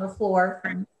stain on the floor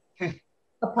from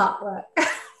a potluck.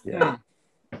 Yeah.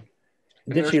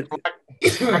 Did you?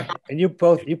 And you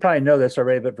probably know this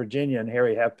already, but Virginia and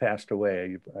Harry have passed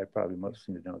away. I probably most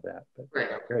seem to know that. But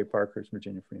Harry Parker's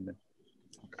Virginia Freeman.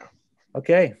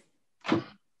 Okay.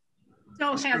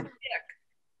 So have Dick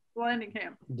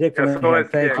Landingham. Dick Landingham,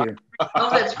 thank you.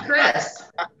 Oh, that's Chris.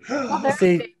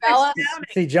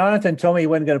 See, Jonathan told me he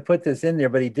wasn't going to put this in there,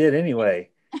 but he did anyway.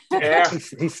 Yeah.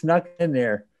 He snuck in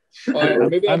there.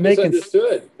 Maybe I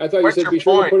misunderstood. I thought you said be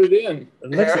sure to put it in.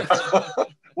 Listen,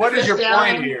 what is your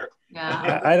point here?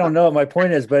 Yeah. I don't know what my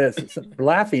point is, but it's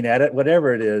laughing at it,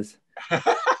 whatever it is.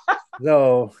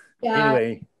 So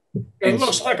anyway. It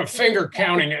looks like a finger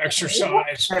counting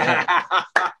exercise.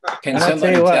 Can I'll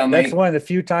tell you what, that's one of the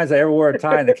few times I ever wore a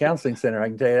tie in the counseling center. I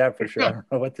can tell you that for sure. I don't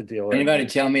know what the deal is. Anybody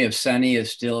tell me if Sonny is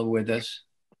still with us?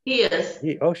 He is.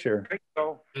 Oh, sure.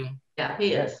 Yeah,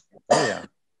 he is. Oh, yeah.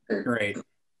 Great.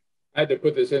 I had to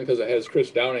put this in because it has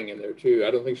Chris Downing in there too.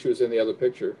 I don't think she was in the other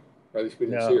picture, or at least we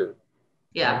didn't see her.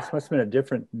 Yeah. This must have been a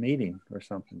different meeting or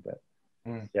something, but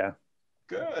yeah.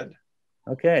 Good.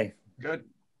 Okay. Good.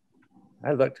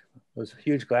 I looked. Those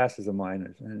huge glasses of mine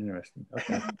is interesting.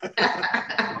 Okay.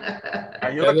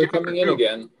 They're coming in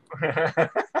again. Yeah.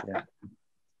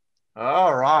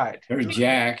 All right. There's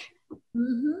Jack.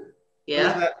 Mm-hmm.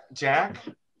 Yeah. Who's that? Jack?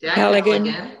 Jack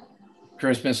Halligan.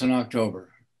 Christmas in October.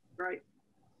 Right.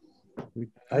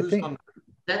 I think.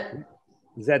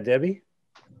 Is that Debbie?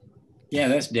 Yeah,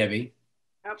 that's Debbie.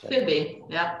 Could be.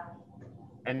 Yeah.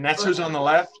 And that's who's on the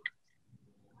left?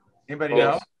 Anybody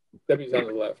know? Debbie's on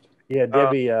the left. Yeah,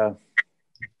 Debbie. Yeah.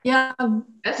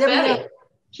 That's Debbie.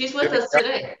 She's with us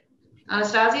today.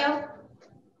 Anastasio?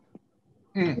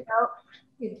 The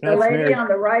lady on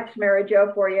the right's Mary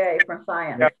Jo Fourier from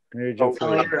Science. Mary Jo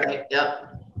Oh, you're right.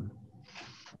 Yep.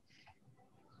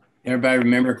 Everybody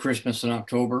remember Christmas in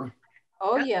October?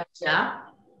 Oh, yes. Yeah.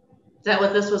 Is that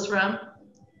what this was from?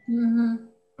 Mm-hmm.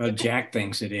 Well, Jack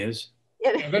thinks it is.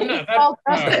 Didn't that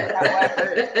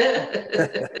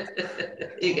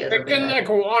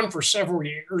go on for several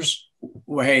years?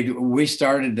 Well, hey, we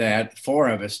started that. 4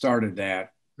 of us started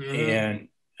that. Mhm. And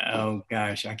oh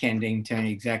gosh, I can't even tell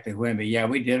you exactly when, but yeah,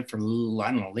 we did it for,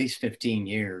 I don't know, at least 15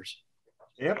 years.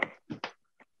 Yep.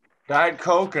 Diet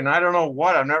Coke, and I don't know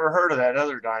what. I've never heard of that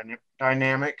other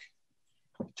dynamic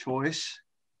choice.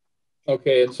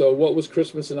 Okay, and so what was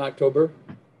Christmas in October?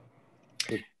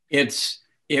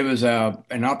 It was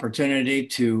an opportunity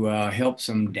to help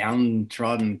some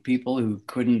downtrodden people who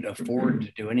couldn't afford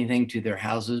to do anything to their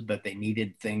houses, but they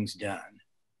needed things done.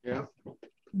 Yeah.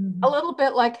 A little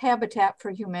bit like Habitat for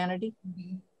Humanity.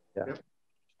 Yeah.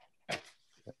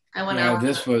 I went out.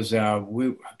 This was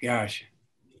we gathered.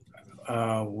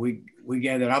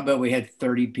 I bet we had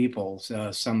 30 people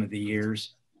some of the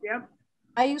years. Yep.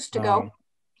 I used to go.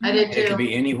 I did too. It could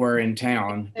be anywhere in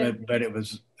town, but it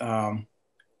was a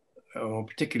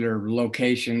particular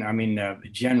location. I mean,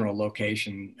 general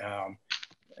location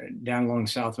down along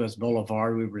Southwest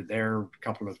Boulevard. We were there a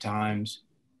couple of times.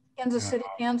 Kansas City,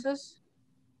 Kansas.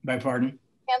 Beg pardon?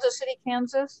 Kansas City,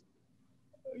 Kansas.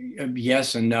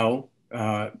 Yes and no.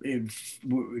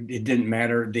 It didn't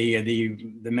matter. The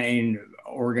main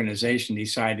organization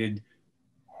decided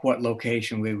what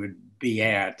location we would be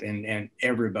at, and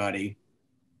everybody,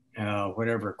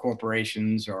 whatever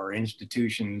corporations or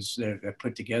institutions that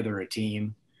put together a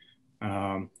team,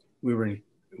 we were in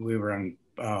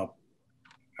what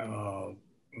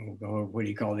do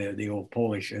you call the old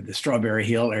Polish, the Strawberry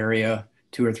Hill area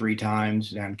 2 or 3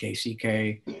 times, down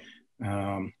KCK.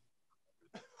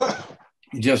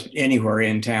 Just anywhere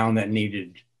in town that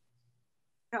needed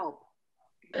help.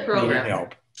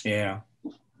 Yeah,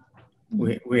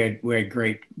 we had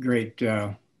great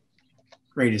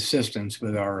assistance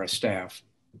with our staff.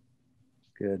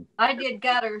 Good. I did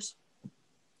gutters.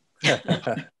 Hey,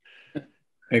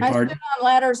 I pardon? stood on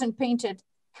ladders and painted.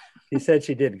 He said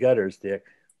she did gutters, Dick.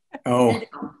 Oh,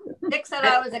 Dick said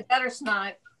I was a gutter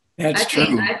snipe. that's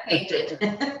true. I painted.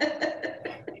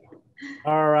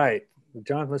 All right,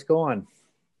 John, let's go on.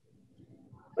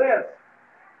 Liz.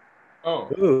 Oh.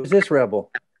 Who's this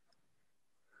rebel?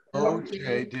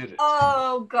 OJ did it.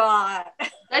 Oh, God.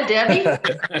 That Debbie?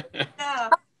 Yeah.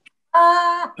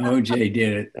 OJ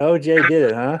did it. OJ did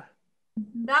it, huh?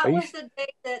 That was the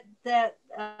day that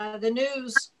the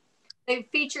news, they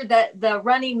featured the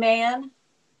running man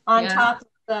on top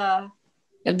of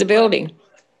the building.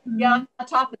 Yeah, on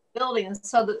top of the building, and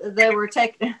so they were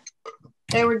taking,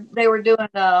 they were doing,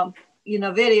 you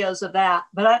know, videos of that.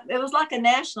 But it was like a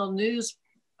national news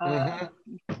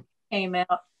came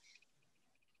out.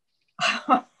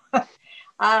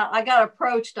 I got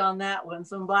approached on that one.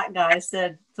 Some black guys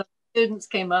said, some students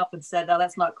came up and said, "No,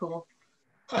 that's not cool."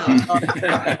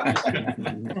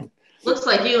 Looks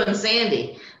like you and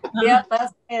Sandy. Yeah,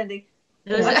 that's Sandy.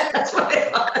 That's what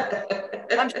I thought.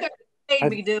 I'm sure they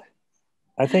made me do it.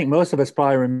 I think most of us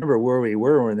probably remember where we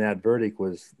were when that verdict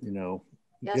was, you know,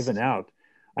 given out.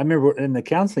 I remember in the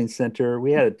counseling center,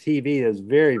 we had a TV that was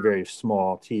very, very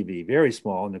small TV, very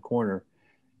small in the corner.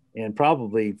 And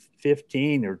probably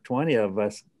 15 or 20 of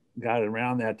us got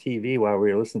around that TV while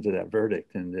we were listening to that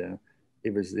verdict. And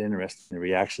it was interesting, the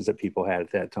reactions that people had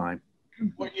at that time.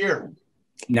 What year?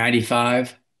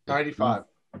 95. 95.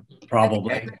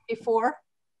 Probably. Before.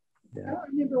 I don't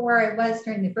remember where I was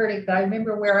during the verdict, but I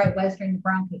remember where I was during the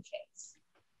Bronco chase.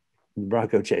 The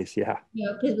Bronco chase, yeah. You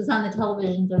know, because it was on the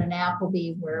television in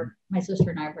Appleby where my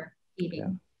sister and I were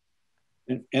eating.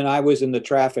 Yeah. And I was in the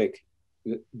traffic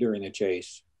during the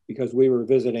chase because we were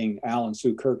visiting Alan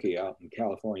Sue Kirky out in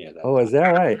California. Oh, is that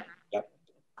right? Yep.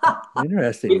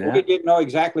 Interesting. We didn't know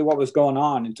exactly what was going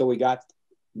on until we got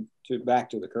back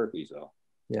to the Kirkys, though.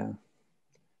 Yeah.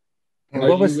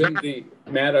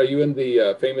 Matt, are you in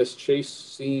the famous chase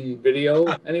scene video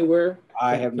anywhere?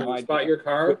 I have no idea. Spot your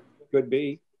car? Could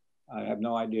be. I have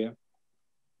no idea.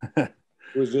 It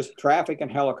was just traffic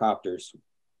and helicopters.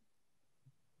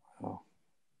 Oh.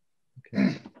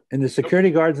 Okay. And the security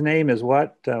guard's name is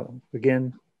what?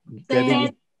 Again?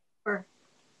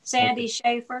 Sandy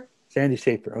Schaefer. Sandy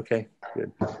Schaefer. Okay,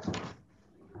 good.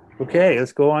 Okay,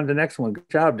 let's go on to the next one. Good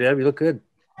job, Deb. You look good.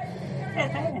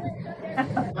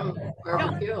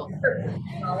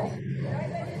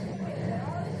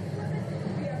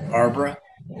 Barbara?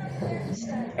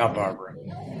 Not Barbara.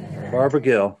 Barbara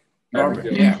Gill.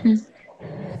 Barbara, yeah.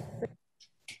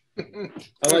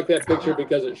 I like that picture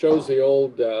because it shows the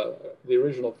old, the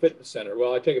original fitness center.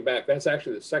 Well, I take it back. That's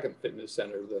actually the second fitness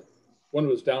center. The one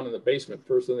was down in the basement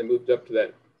first, then they moved up to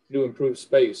that new improved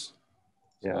space.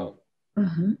 Yeah. So.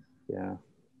 Yeah.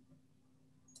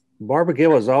 Barbara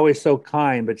Gill was always so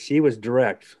kind, but she was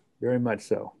direct, very much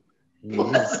so. I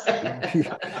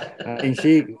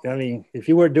mean, if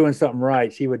you were doing something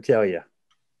right, she would tell you.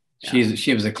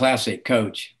 She was a classic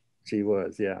coach. She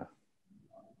was, yeah.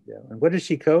 Yeah. And what did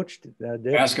she coach?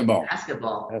 Basketball.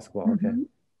 Basketball. Okay.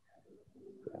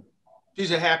 Yeah.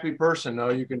 She's a happy person, though.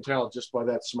 You can tell just by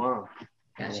that smile.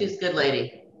 Yeah, she's a good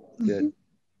lady. Good.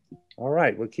 All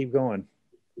right, we'll keep going.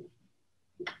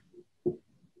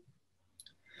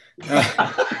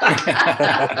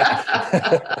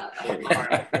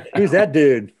 Who's that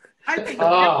dude?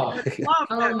 Oh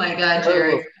my God,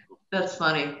 Jerry. That's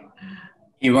funny.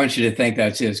 He wants you to think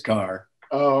that's his car.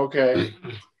 Oh, okay.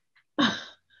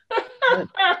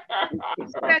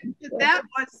 That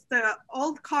was the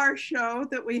old car show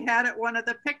that we had at one of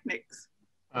the picnics.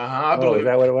 Oh, is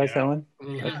that what it was, that one?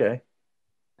 Yeah. Okay.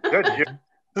 Good.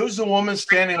 Who's the woman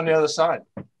standing on the other side?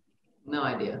 No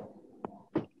idea.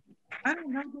 I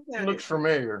don't know who that Looks is.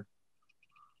 familiar.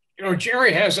 You know,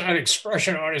 Jerry has that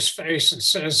expression on his face that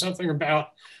says something about,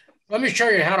 "Let me show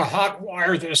you how to hot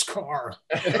wire this car."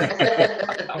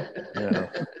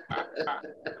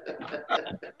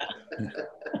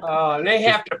 They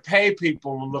have to pay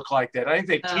people to look like that. I think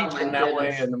they teach them that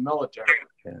way in the military.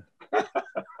 Yeah.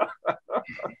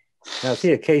 Now, is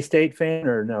he a K-State fan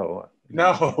or no?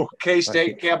 No,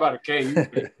 K-State, care about a K.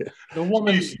 The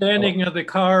woman standing in the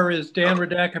car is Dan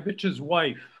Radakovich's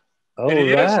wife. Oh,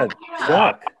 right.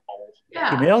 Chuck.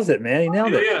 Yeah. He nails it, man. He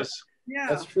nailed it. It is. Yeah.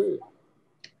 That's true.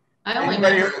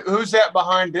 Who's that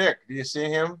behind Dick? Do you see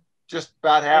him? Just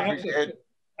about half his head.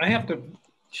 I have to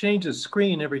change the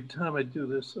screen every time I do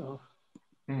this. So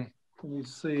let me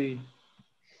see.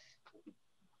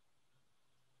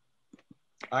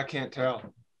 I can't tell.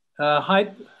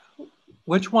 Height.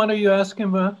 Which one are you asking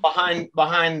about? Behind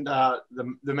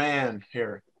the man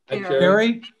here.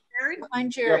 Jerry?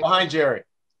 Behind Jerry. Yeah, behind Jerry.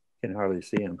 Can hardly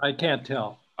see him. I can't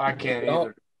tell. I can't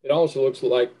either. It also looks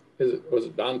like, was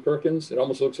it Don Perkins? It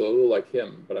almost looks a little like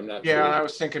him, but I'm not sure. Yeah, I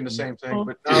was thinking the same thing,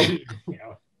 but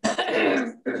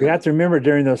You have to remember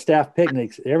during those staff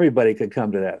picnics, everybody could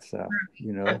come to that stuff.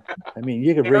 You know, I mean,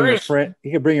 you could bring your friend,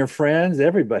 you could bring your friends,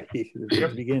 everybody at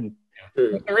the beginning.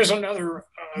 There is another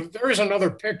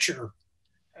picture.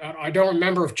 I don't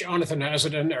remember if Jonathan has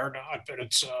it in there or not, but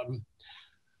it's a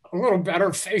little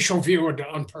better facial view of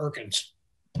Don Perkins.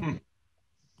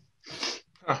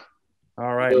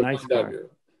 All right, nice guy.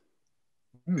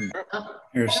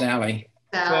 Here's Sally.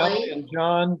 Sally and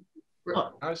John.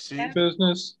 I see.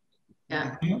 Business.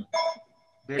 Yeah.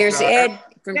 There's Ed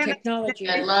from technology.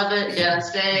 Ed Lovett,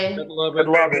 Dennis Day. Ed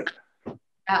Lovett.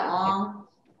 Pat Long.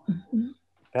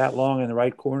 Pat Long in the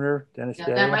right corner. Dennis Yeah,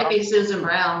 Day. that might be Susan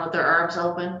Brown with her arms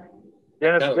open.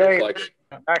 Dennis Kinda Day, looks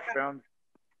like background.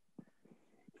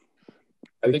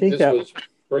 I think this was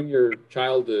Bring Your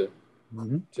Child to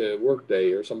Work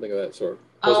Day or something of that sort.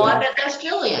 Oh, I bet that's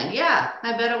Jillian. Yeah,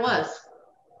 I bet it was.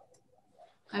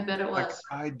 I bet it was.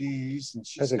 IDs and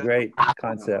That's a great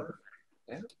concept.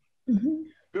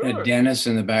 Had Dennis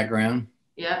in the background.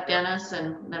 Yep, Dennis,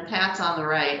 and then Pat's on the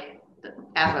right,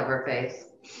 half of her face.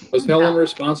 Was Helen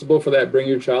responsible for that Bring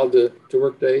Your Child to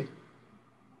Work Day?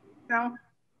 No,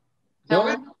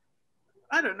 Helen?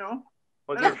 I don't know.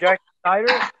 Was it Jack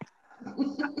Snyder?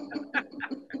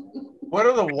 What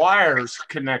are the wires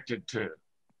connected to?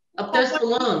 Up there's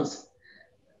balloons.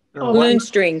 Balloon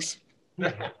strings.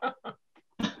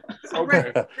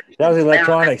 Okay. That was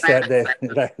electronics that day.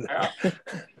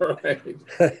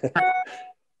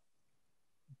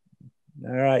 All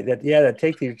right. That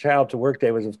Take Your Child to Work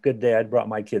Day was a good day. I brought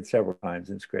my kids several times.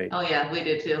 It's great. Oh yeah, we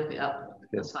did too. Yep,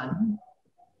 that's fun.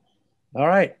 All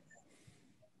right.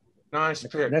 Nice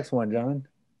pick. Next one, John.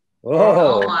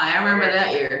 Oh my, I remember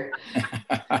that year.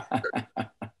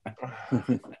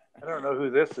 I don't know who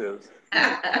this is.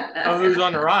 I know who's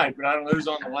on the right, but I don't know who's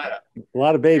on the left. A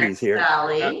lot of babies here.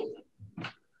 Sally.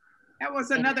 That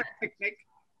was another picnic.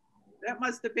 That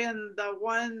must have been the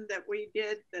one that we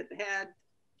did that had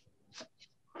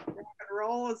rock and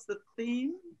roll as the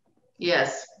theme.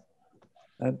 Yes.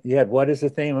 You had what is the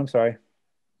theme? I'm sorry.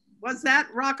 Was that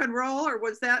rock and roll, or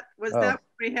was that when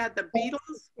we had the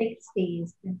Beatles?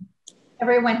 60s.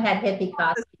 Everyone had hippie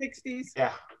costumes. The 60s.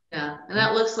 Yeah. Yeah, and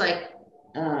that looks like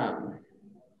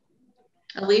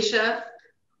Alicia,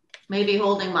 maybe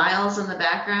holding Miles in the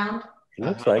background.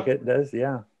 Looks like it does,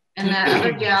 yeah. And that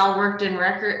other gal worked in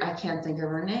record. I can't think of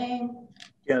her name.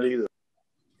 Can't either.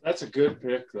 That's a good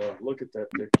pick, though. Look at that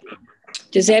picture.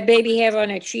 Does that baby have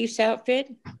on a Chiefs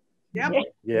outfit? Yep.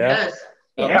 Yeah. Yes.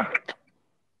 Yeah.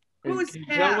 Who's Can you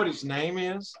tell what his name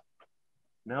is?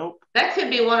 Nope. That could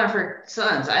be one of her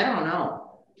sons. I don't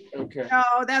know. Okay. No,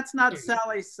 that's not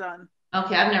Sally's son.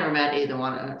 Okay, I've never met either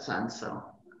one of her sons, so.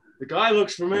 The guy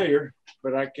looks familiar,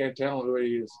 but I can't tell who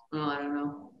he is. Oh, I don't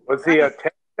know. Was he a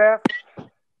tech staff?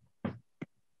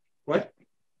 What?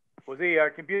 Was he a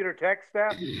computer tech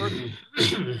staff person?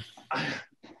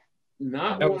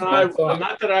 Not That was when my thought.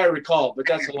 not that I recall, but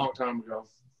that's a long time ago.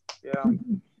 Yeah.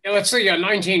 Yeah, let's see, a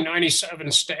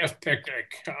 1997 staff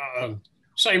picnic.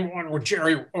 Same one with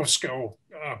Jerry Roscoe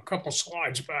a couple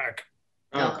slides back.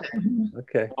 Okay.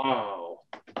 Okay. Wow.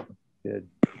 Good.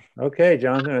 Okay,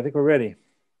 Jonathan, I think we're ready.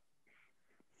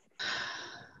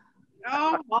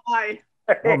 Oh my.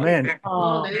 Oh, man.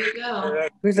 Oh, there you go.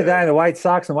 Who's the guy in the white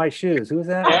socks and white shoes? Who's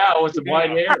that? Yeah, with the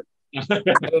white hair.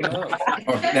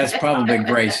 Oh, that's probably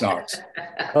gray socks.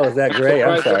 Oh, is that gray?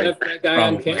 I'm sorry. That's that guy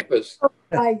on Probably. campus.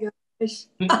 My gosh.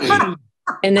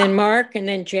 And then Mark, and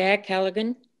then Jack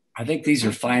Halligan. I think these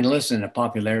are finalists in a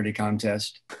popularity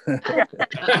contest. That's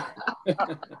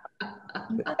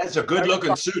a good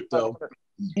looking suit, though.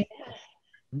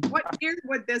 What year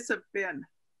would this have been?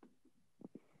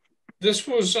 This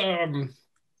was,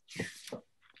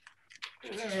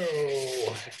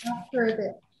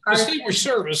 distinguished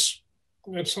service.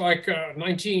 It's like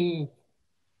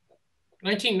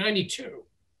 1992.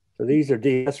 So these are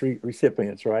DS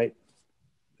recipients, right?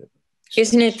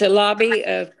 Isn't it the lobby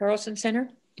of Carlson Center?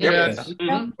 Yes. It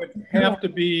would have to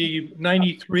be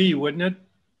 93, wouldn't it?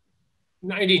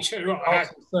 92.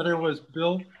 Carlson Center was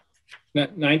built.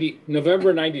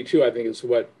 November 92, I think is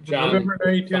what John November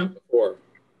 92. before.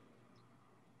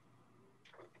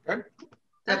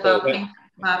 That Bob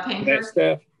Pinker? That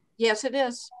staff. Yes, it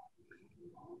is.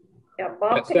 Yeah,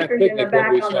 Bob That's that Pinker's in the picnic that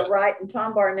back we on the saw. right and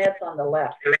Tom Barnett's on the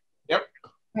left.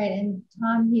 Right, and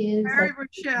Tom Hughes. Mary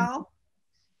Rochelle.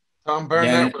 Tom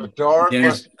Burnett with dark.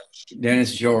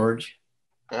 Dennis George.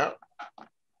 Yeah.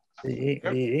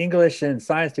 The English and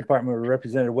Science Department were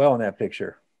represented well in that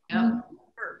picture. Yeah.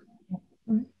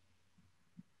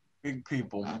 Big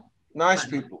people. Nice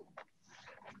people.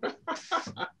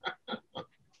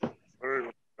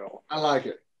 I like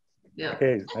it. Yeah.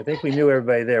 Okay, I think we knew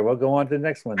everybody there. We'll go on to the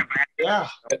next one. Yeah.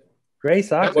 Gray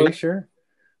socks, are you sure?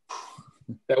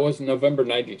 That was November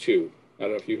 92. I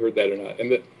don't know if you heard that or not.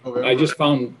 And I just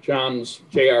found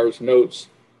JR's notes.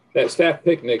 That staff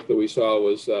picnic that we saw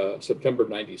was September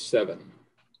 97.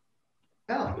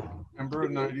 Oh. September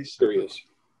 97. Curious.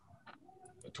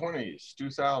 The 20s,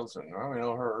 2000. I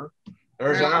know her.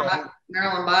 There's Alan.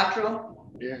 Marilyn Bottrell.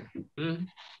 Yeah.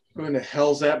 Who in the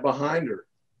hell's that behind her?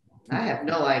 I have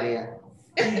no idea.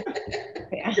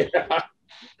 Yeah.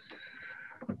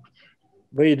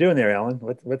 What are you doing there, Alan?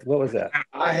 What was that?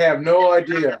 I have no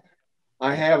idea.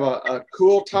 I have a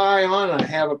cool tie on. I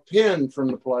have a pin from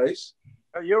the place.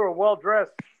 You were well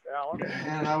dressed, Alan.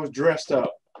 And I was dressed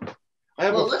up. I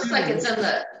have Well, it looks like it's in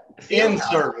the in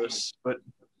service, but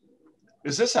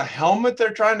is this a helmet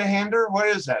they're trying to hand her? What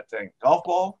is that thing? Golf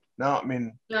ball? No, I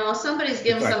mean. No, somebody's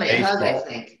giving like somebody a hug, I baseball.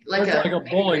 think. Looks like a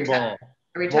bowling ball.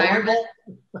 A retirement.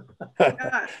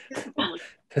 Yeah,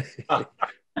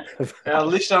 At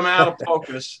least I'm out of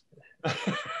focus.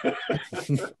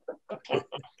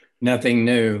 Nothing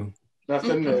new.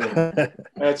 Nothing new.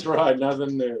 That's right.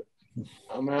 Nothing new.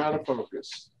 I'm out of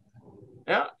focus.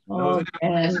 Yeah. Oh,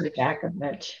 and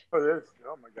Jakovich. Oh, this.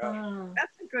 Oh my God.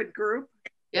 that's a good group.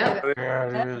 Yeah.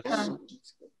 There it is.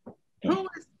 Who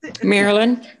is the,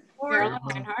 Marilyn. or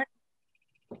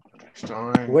Next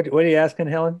time. What are you asking,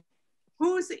 Helen?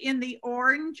 who's in the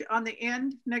orange on the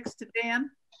end next to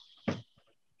Dan?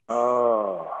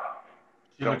 Oh,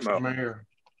 Felix the mayor.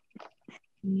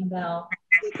 Well,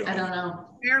 I don't know.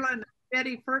 Marilyn,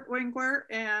 Betty Furtwängler,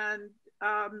 and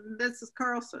Mrs.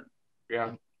 Carlson.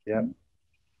 Yeah. Yeah.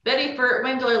 Betty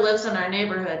Furtwängler lives in our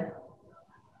neighborhood.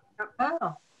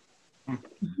 Oh.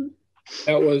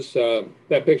 That was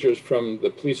that picture is from the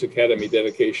Police Academy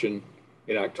dedication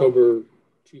in October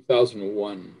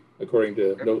 2001, according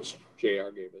to notes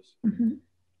JR gave us. mhm.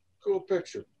 Cool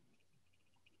picture.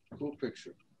 Cool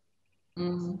picture.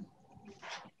 Mm-hmm.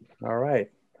 All right.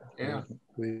 Yeah.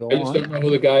 We go I just don't on. know who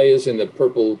the guy is in the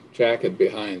purple jacket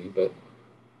behind, but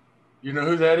You know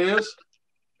who that is?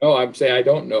 oh, I'm saying I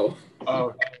don't know.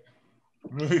 Oh,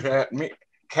 me,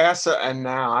 Casa, and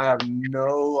now I have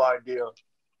no idea.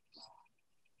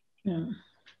 Yeah.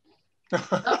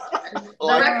 The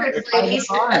records ladies.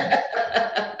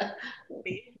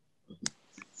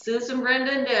 Susan,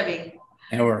 Brenda, and Debbie.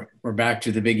 And we're back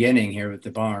to the beginning here with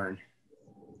the barn.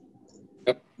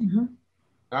 Mhm.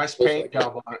 Nice paint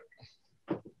job on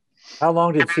it. How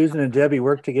long did Susan and Debbie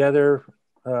work together?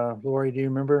 Lori, do you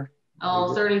remember?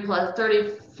 Oh,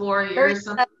 34 years.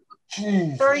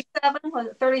 37, was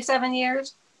it 37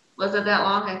 years? Was it that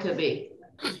long? It could be.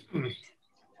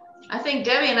 I think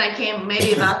Debbie and I came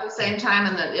maybe about the same time,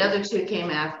 and the other two came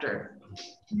after.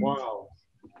 Wow.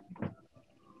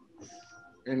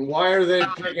 And why are they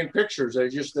taking pictures? Are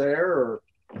they just there, or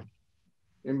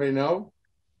anybody know?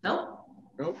 Nope.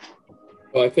 Nope.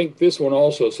 Well, I think this one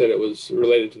also said it was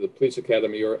related to the Police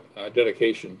Academy or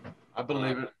dedication. I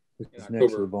believe it. It's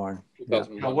next to the barn.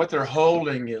 You know, what they're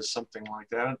holding is something like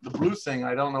that. The blue thing,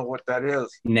 I don't know what that is.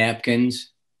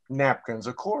 Napkins. Napkins,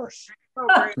 of course. Oh,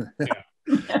 great.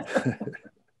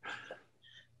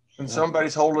 And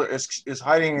somebody's holding is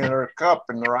hiding in her cup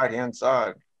in the right hand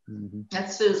side. Mhm.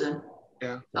 That's Susan.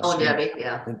 Yeah. Oh, Debbie.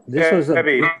 Yeah. And this was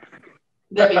Debbie.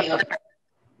 Debbie. Yeah,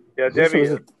 This Debbie.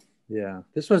 was yeah.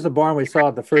 This was the barn we saw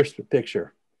at the first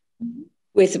picture.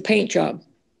 With the paint job.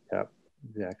 Yep,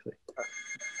 exactly.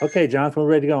 Okay, Jonathan, we're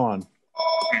ready to go on.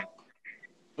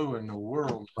 Who in the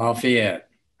world? Lafayette.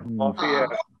 Lafayette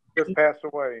just passed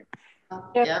away.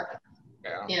 Yeah.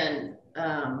 Yeah.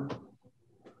 And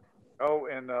Oh,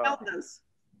 and Elders.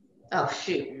 oh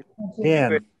shoot.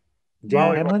 Jan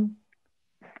Volleyball. Hemlin?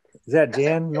 Is that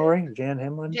Jan, Lori? Jan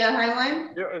Hemlin? Yeah,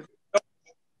 Highline? yeah,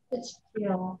 It's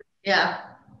still. Yeah.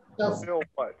 Bill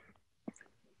what?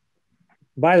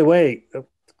 By the way,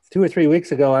 2 or 3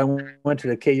 weeks ago, I went to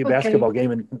the KU basketball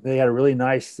game, and they had a really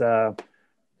nice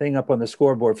thing up on the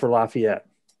scoreboard for Lafayette.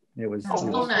 It was,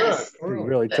 Oh, nice.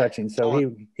 really touching.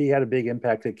 So he had a big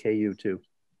impact at KU too.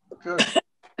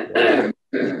 Good.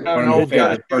 One of my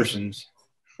favorite persons.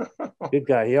 Good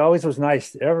guy. He always was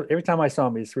nice. Every time I saw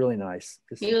him, he's really nice.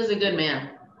 He was a good man.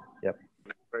 Yep.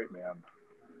 Great man.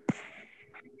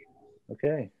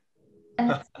 Okay.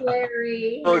 That's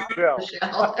Larry. Oh, Michelle.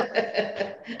 Michelle.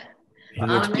 He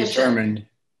looks determined.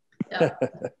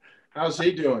 How's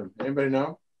he doing? Anybody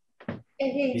know?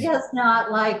 He does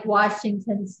not like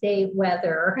Washington State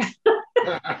weather. He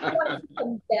wants to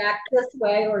come back this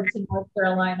way or to North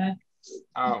Carolina.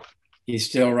 Oh, He's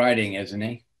still writing, isn't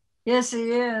he? Yes,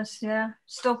 he is. Yeah.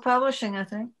 Still publishing, I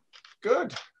think.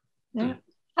 good. Yeah.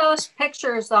 Post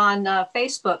pictures on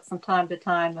Facebook from time to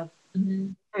time of.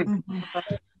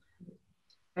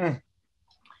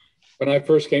 When I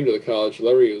first came to the college,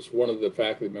 Larry was one of the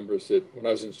faculty members that, when I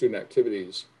was in student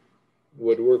activities,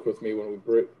 would work with me when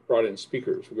we brought in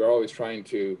speakers. We were always trying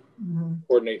to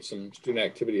coordinate some student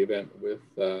activity event with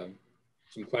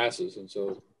some classes. And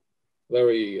so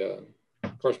Larry,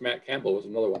 of course, Matt Campbell was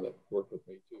another one that worked with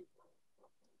me too.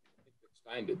 I think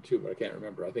Stein did too, but I can't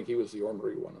remember. I think he was the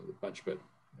ornery one of the bunch, but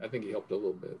I think he helped a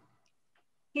little bit.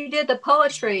 He did the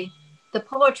poetry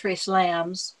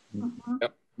slams. Mm-hmm.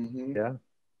 Yep. Mm-hmm. Yeah.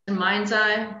 In Mind's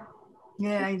Eye.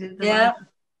 Yeah, he did. Yeah.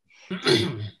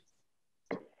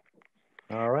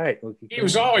 All right. He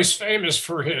was always famous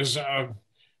for his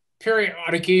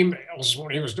periodic emails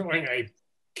when he was doing a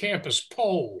campus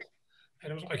poll.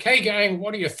 And it was like, hey, gang,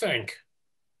 what do you think?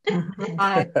 And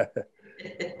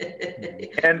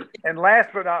last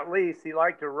but not least, he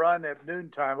liked to run at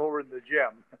noontime over in the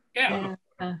gym. Yeah.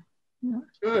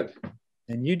 Good.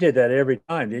 And you did that every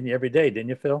time, didn't you? Every day, didn't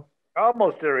you, Phil?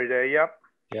 Almost every day, yep.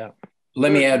 Yeah.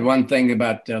 Let me add one thing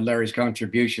about Larry's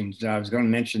contributions. I was going to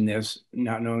mention this,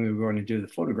 not knowing we were going to do the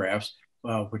photographs,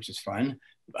 which is fun.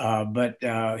 But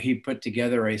he put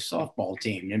together a softball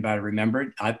team. Anybody remember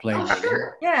it? I played with him.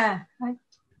 Yeah.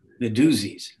 The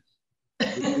doozies.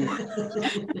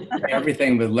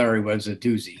 Everything with Larry was a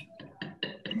doozy.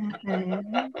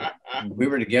 We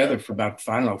were together for about,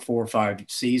 I don't know, 4 or 5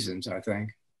 seasons, I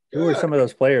think. Who were some of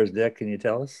those players, Dick? Can you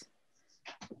tell us?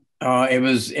 It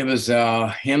was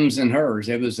hims and hers.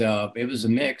 It was a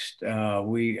mixed. Gosh,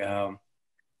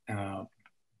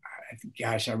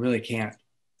 I really can't.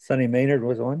 Sonny Maynard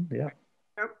was one. Yeah.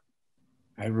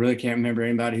 I really can't remember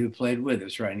anybody who played with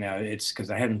us right now. It's because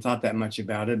I hadn't thought that much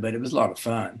about it, but it was a lot of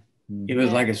fun. It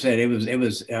was, like I said, it was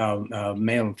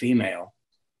male and female,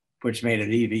 which made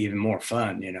it even more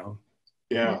fun, you know.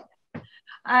 Yeah.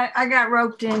 I got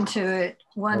roped into it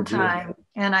one time,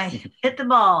 and I hit the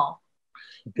ball.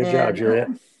 Good job, Juliet.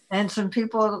 And some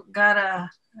people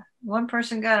one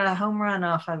person got a home run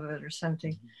off of it or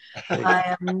something. I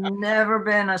have never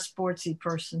been a sportsy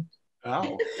person.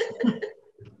 Oh.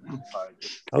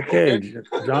 Okay,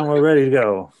 John, we're ready to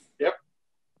go. Yep.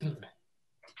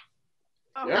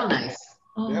 Oh, nice.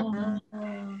 Don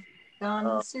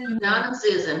and Susan. Don and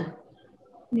Susan.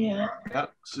 Yeah.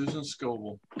 Yep. Susan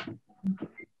Scoble.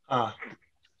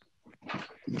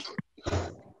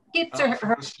 Keeps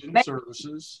her student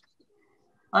services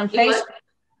on Facebook.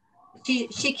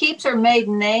 She keeps her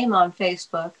maiden name on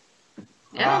Facebook.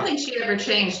 I don't think she ever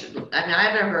changed. I mean,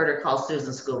 I've never heard her called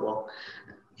Susan Scoble.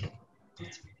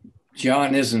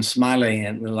 John isn't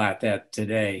smiling like that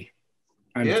today.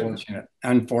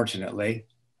 Unfortunately.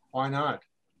 Why not?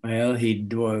 Well,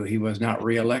 he was not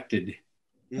reelected.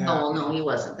 Yeah. Oh, no, he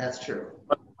wasn't. That's true.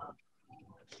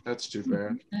 That's too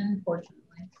bad. Unfortunately.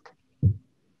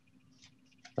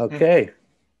 Okay.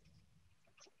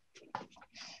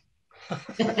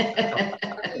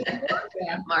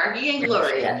 Margie and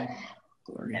Gloria.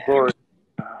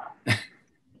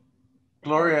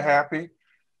 Gloria happy.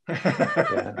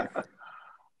 Yeah.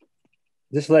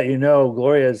 Just to let you know,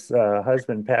 Gloria's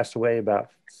husband passed away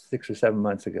about 6 or 7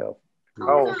 months ago.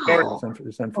 Oh,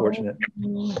 it's unfortunate.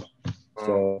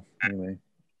 So anyway,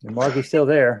 and Margie's still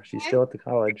there. She's still at the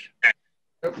college.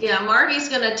 Yeah, Margie's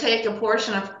going to take a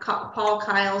portion of Paul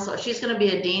Kyle's. She's going to be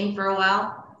a dean for a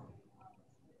while.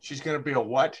 She's going to be a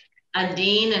what? A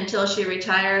dean until she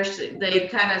retires. They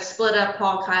kind of split up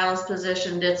Paul Kyle's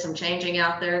position, did some changing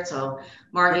out there. So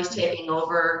Margie's taking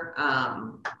over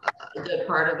a good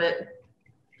part of it.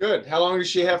 Good. How long does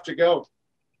she have to go?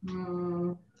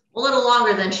 A little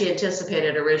longer than she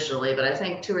anticipated originally, but I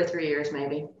think 2 or 3 years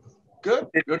maybe. Good.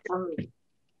 Good for her.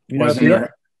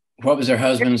 What was her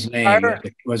husband's name?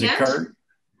 Was it Kurt?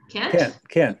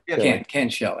 Kent?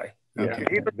 Kent Shelley. Okay.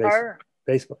 He's retired?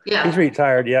 Baseball. Yeah. He's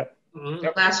retired. Yep.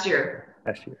 Last year.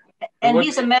 And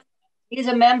he's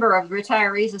a member of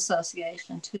Retirees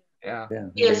Association too. Yeah.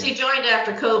 Yes, he joined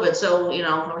after COVID, so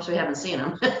of course we haven't seen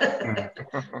him.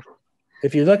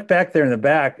 If you look back there in the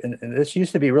back, and this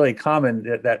used to be really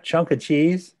common, that chunk of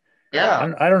cheese.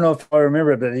 Yeah. I don't know if I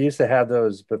remember it, but they used to have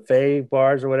those buffet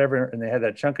bars or whatever, and they had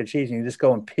that chunk of cheese, and you just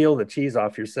go and peel the cheese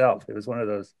off yourself. It was one of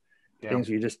those things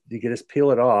where you could just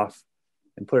peel it off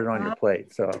and put it on your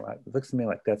plate. So it looks to me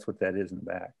like that's what that is in the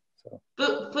back. So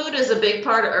Food is a big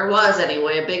part, or was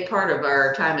anyway, a big part of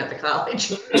our time at the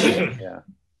college.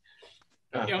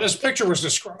 Yeah, this picture was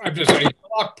described as a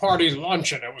block party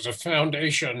luncheon. It was a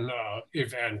foundation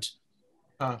event.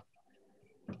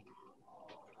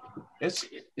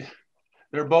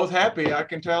 They're both happy. I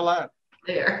can tell that.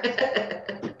 There.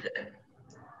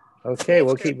 Okay,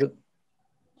 we'll keep it.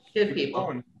 Good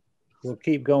people. We'll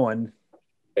keep going.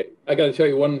 Okay. I got to tell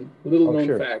you one little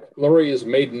known fact. Gloria's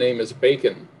maiden name is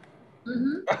Bacon.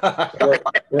 We're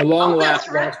long lost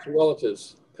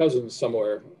relatives, cousins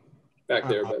somewhere back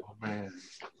there. But man.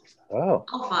 Oh.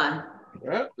 Oh, fun.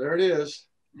 Yeah, there it is.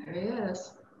 There he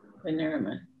is.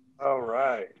 All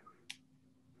right.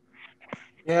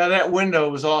 Yeah, that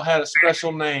window had a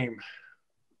special name.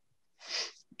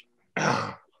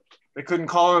 They couldn't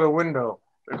call it a window.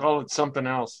 They called it something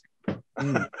else.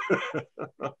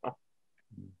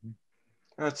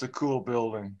 That's a cool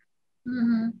building.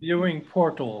 Viewing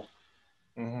portal.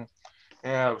 Yeah,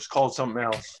 it was called something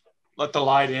else. Let the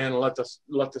light in, let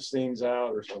the scenes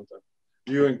out or something.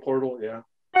 Viewing portal, yeah.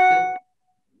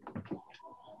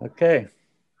 Okay.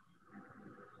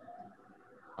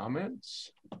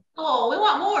 Comments? Oh, we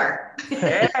want more.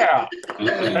 Yeah.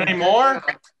 Any more?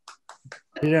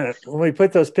 You know, when we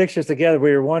put those pictures together,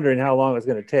 we were wondering how long it was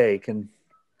going to take, and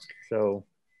so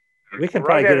we can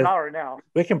probably get an hour now.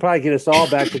 We can probably get us all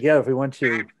back together if we want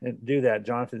to do that,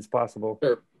 Jonathan. It's possible.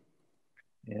 Sure.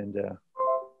 And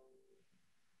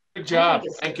good job.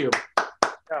 Thank you.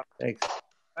 Yeah. Thanks.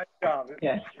 Nice job.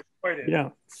 Yeah. You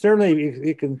know, certainly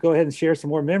you can go ahead and share some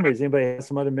more memories. Anybody has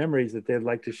some other memories that they'd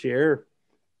like to share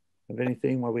of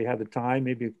anything while we have the time,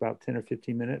 maybe about 10 or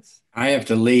 15 minutes? I have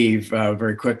to leave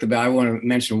very quickly, but I want to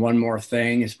mention one more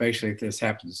thing, especially if this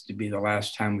happens to be the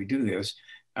last time we do this.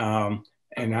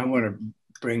 And I want to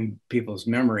bring people's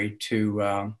memory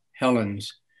to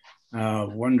Helen's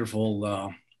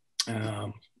wonderful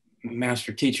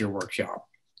master teacher workshop.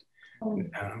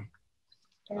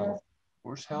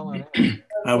 Where's Helen?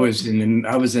 I was in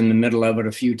the middle of it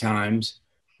a few times,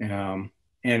 and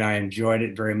I enjoyed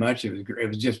it very much. It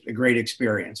was just a great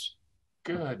experience.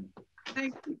 Good.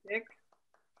 Thank you, Dick.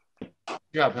 Good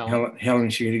job, Helen. Helen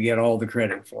should get all the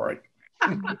credit for it,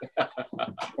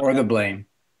 or the blame.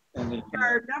 There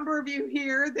are a number of you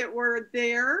here that were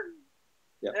there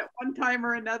Yep. at one time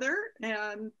or another,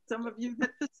 and some of you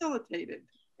that facilitated.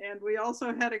 And we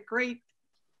also had a great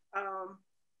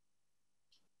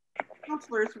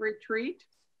counselors retreat,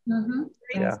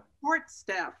 great support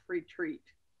staff retreat.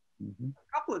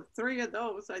 Three of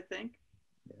those, I think.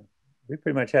 Yeah. We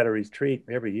pretty much had a retreat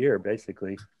every year,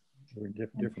 basically. We're in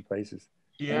different places.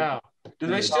 Yeah. Do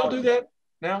they still do that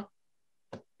now?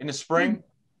 In the spring?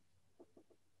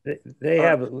 They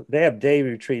have day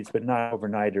retreats, but not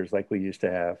overnighters like we used to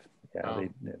have. Yeah,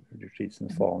 they have retreats in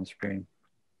the fall and spring.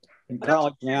 And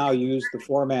college now use the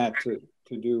format to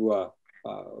do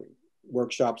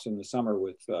workshops in the summer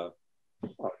with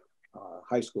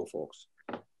high school folks.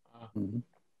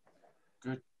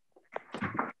 Good.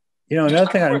 You know,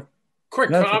 another thing.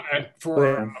 Quick comment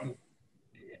for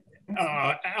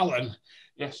Alan.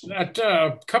 Yes.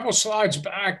 That couple slides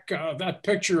back, that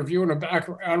picture of you in the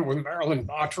background with Marilyn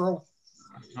Bottrell.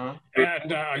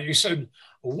 And you said,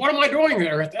 what am I doing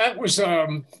there? That was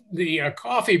the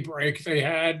coffee break they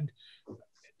had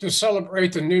to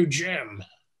celebrate the new gym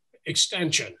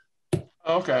extension.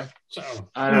 Okay. So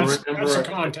I don't that's the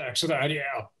context of that,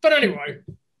 yeah. But anyway.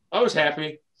 I was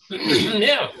happy.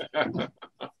 Yeah.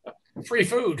 Free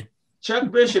food.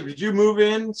 Chuck Bishop, did you move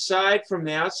inside from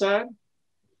the outside?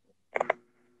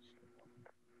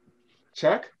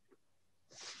 Chuck?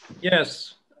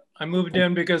 Yes, I moved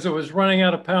in because it was running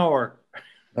out of power.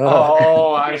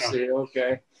 Oh, I see.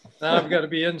 Okay. Now I've got to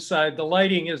be inside. The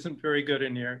lighting isn't very good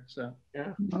in here, so.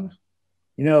 Yeah.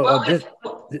 You know,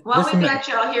 while we've got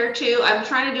y'all here too, I'm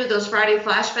trying to do those Friday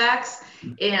flashbacks,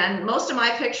 and most of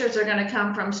my pictures are going to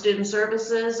come from student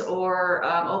services or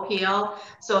OPL.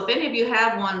 So if any of you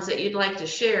have ones that you'd like to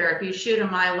share, if you shoot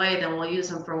them my way, then we'll use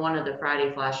them for one of the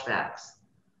Friday flashbacks.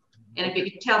 And if you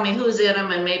could tell me who's in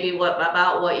them and maybe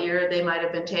about what year they might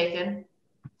have been taken.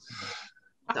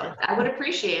 So I would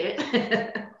appreciate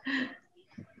it.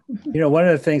 You know, one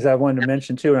of the things I wanted to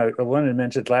mention too, and I wanted to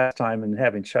mention it last time, and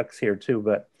having Chuck's here too,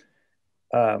 but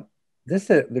this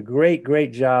is the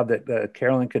great job that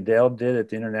Carolyn Cadell did at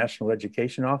the International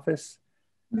Education Office.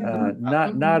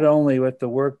 Not only with the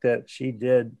work that she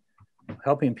did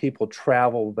helping people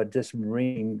travel, but just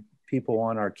bringing people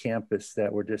on our campus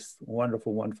that were just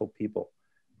wonderful, wonderful people.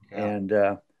 Yeah. And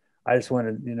I just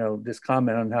wanted, you know, just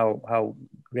comment on how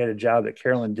great a job that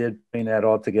Carolyn did putting that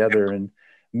all together. And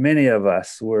many of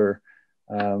us were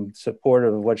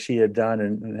supportive of what she had done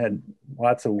and had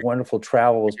lots of wonderful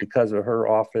travels because of her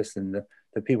office and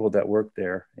the people that worked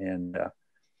there. And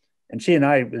she and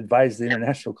I advised the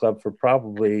International Club for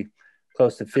probably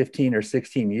close to 15 or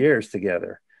 16 years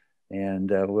together. And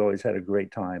we always had a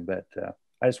great time. But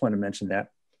I just want to mention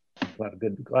that. A lot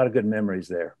of good memories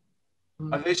there.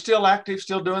 Are they still active,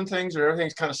 still doing things, or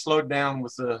everything's kind of slowed down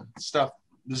with the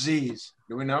disease?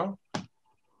 Do we know?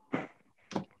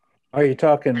 Are you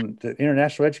talking the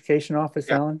International Education Office,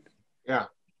 yeah. Alan? Yeah.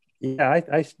 Yeah,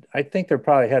 I think they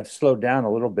probably had to slow down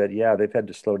a little bit. Yeah, they've had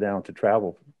to slow down to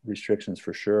travel restrictions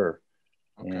for sure.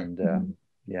 Okay. And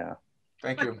yeah.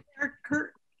 Thank you.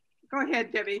 Kurt, go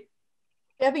ahead, Debbie.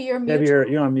 Debbie, you're mute.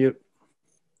 Debbie, you're on mute.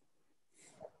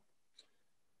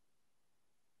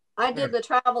 I did the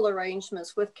travel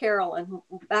arrangements with Carolyn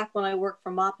back when I worked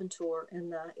for Mop and Tour in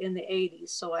the 80s.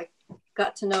 So I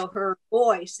got to know her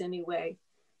voice anyway.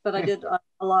 but I did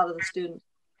a lot of the students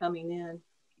coming in.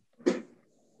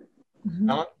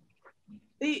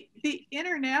 The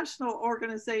international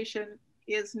organization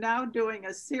is now doing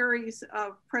a series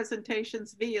of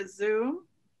presentations via Zoom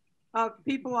of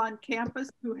people on campus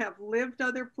who have lived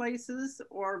other places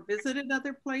or visited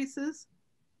other places.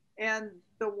 And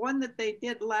the one that they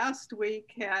did last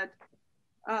week had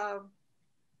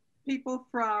people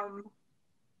from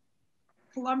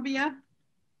Colombia,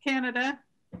 Canada,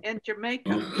 and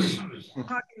Jamaica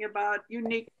talking about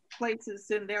unique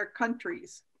places in their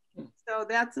countries. So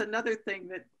that's another thing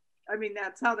that, I mean,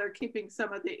 that's how they're keeping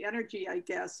some of the energy, I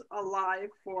guess, alive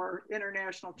for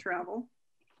international travel.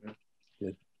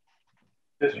 Good.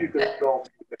 Is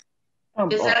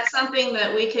that something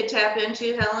that we could tap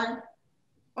into, Helen?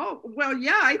 Oh, well,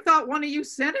 yeah, I thought one of you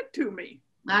sent it to me.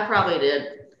 I probably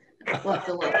did. We'll have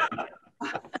to look.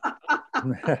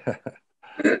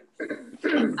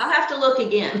 I'll have to look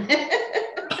again.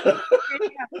 I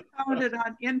found it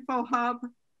on InfoHub.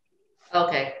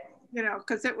 Okay. You know,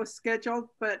 because it was scheduled,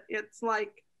 but it's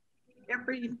like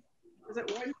every, is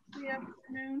it Wednesday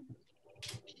afternoon?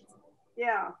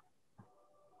 Yeah.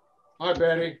 Hi,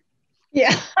 Betty.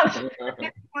 Yeah.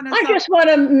 I just want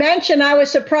to mention, I was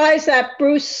surprised that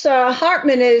Bruce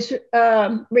Hartman is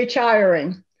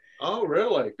retiring. Oh,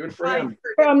 really? Good for him.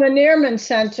 From the Nearman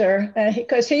Center,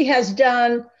 because he has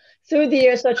done through the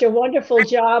years such a wonderful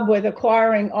job with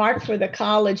acquiring art for the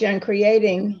college and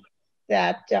creating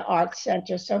that art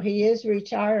center. So he is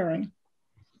retiring.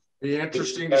 Be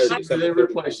interesting to see who they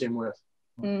replace him with.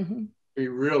 Mm-hmm. Be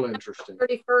real interesting.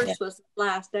 31st was the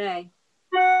last day.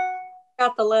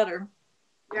 Got the letter.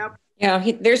 Yep.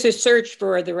 Yeah, there's a search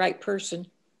for the right person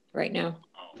right now.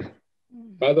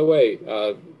 By the way,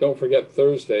 don't forget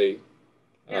Thursday,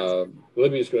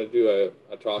 Libby's going to do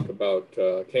a talk about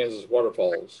Kansas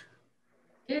waterfalls.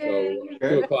 So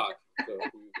 2 o'clock. So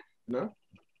no.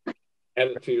 Add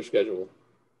it to your schedule.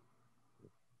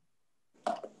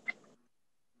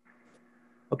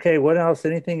 Okay, what else?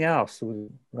 Anything else? We're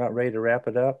about ready to wrap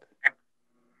it up.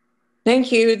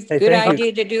 Thank you. Hey, good thank idea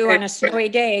you. to do on a snowy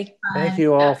day. Thank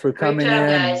you all for coming job, in.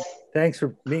 guys. Thanks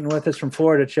for meeting with us from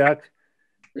Florida, Chuck.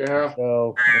 Yeah.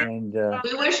 So, and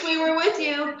we wish we were with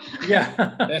you.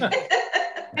 yeah.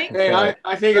 Hey,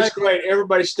 I think it's great.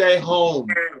 Everybody stay home.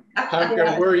 I don't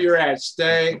care where you're at.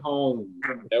 Stay home.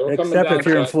 Yeah, except if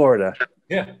you're in Florida.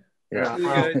 Yeah. Yeah.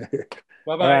 Bye-bye.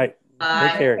 All right. Bye.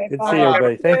 Take care. Good to see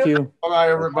everybody. Thank you. Bye,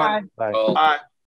 everybody. Bye. Bye.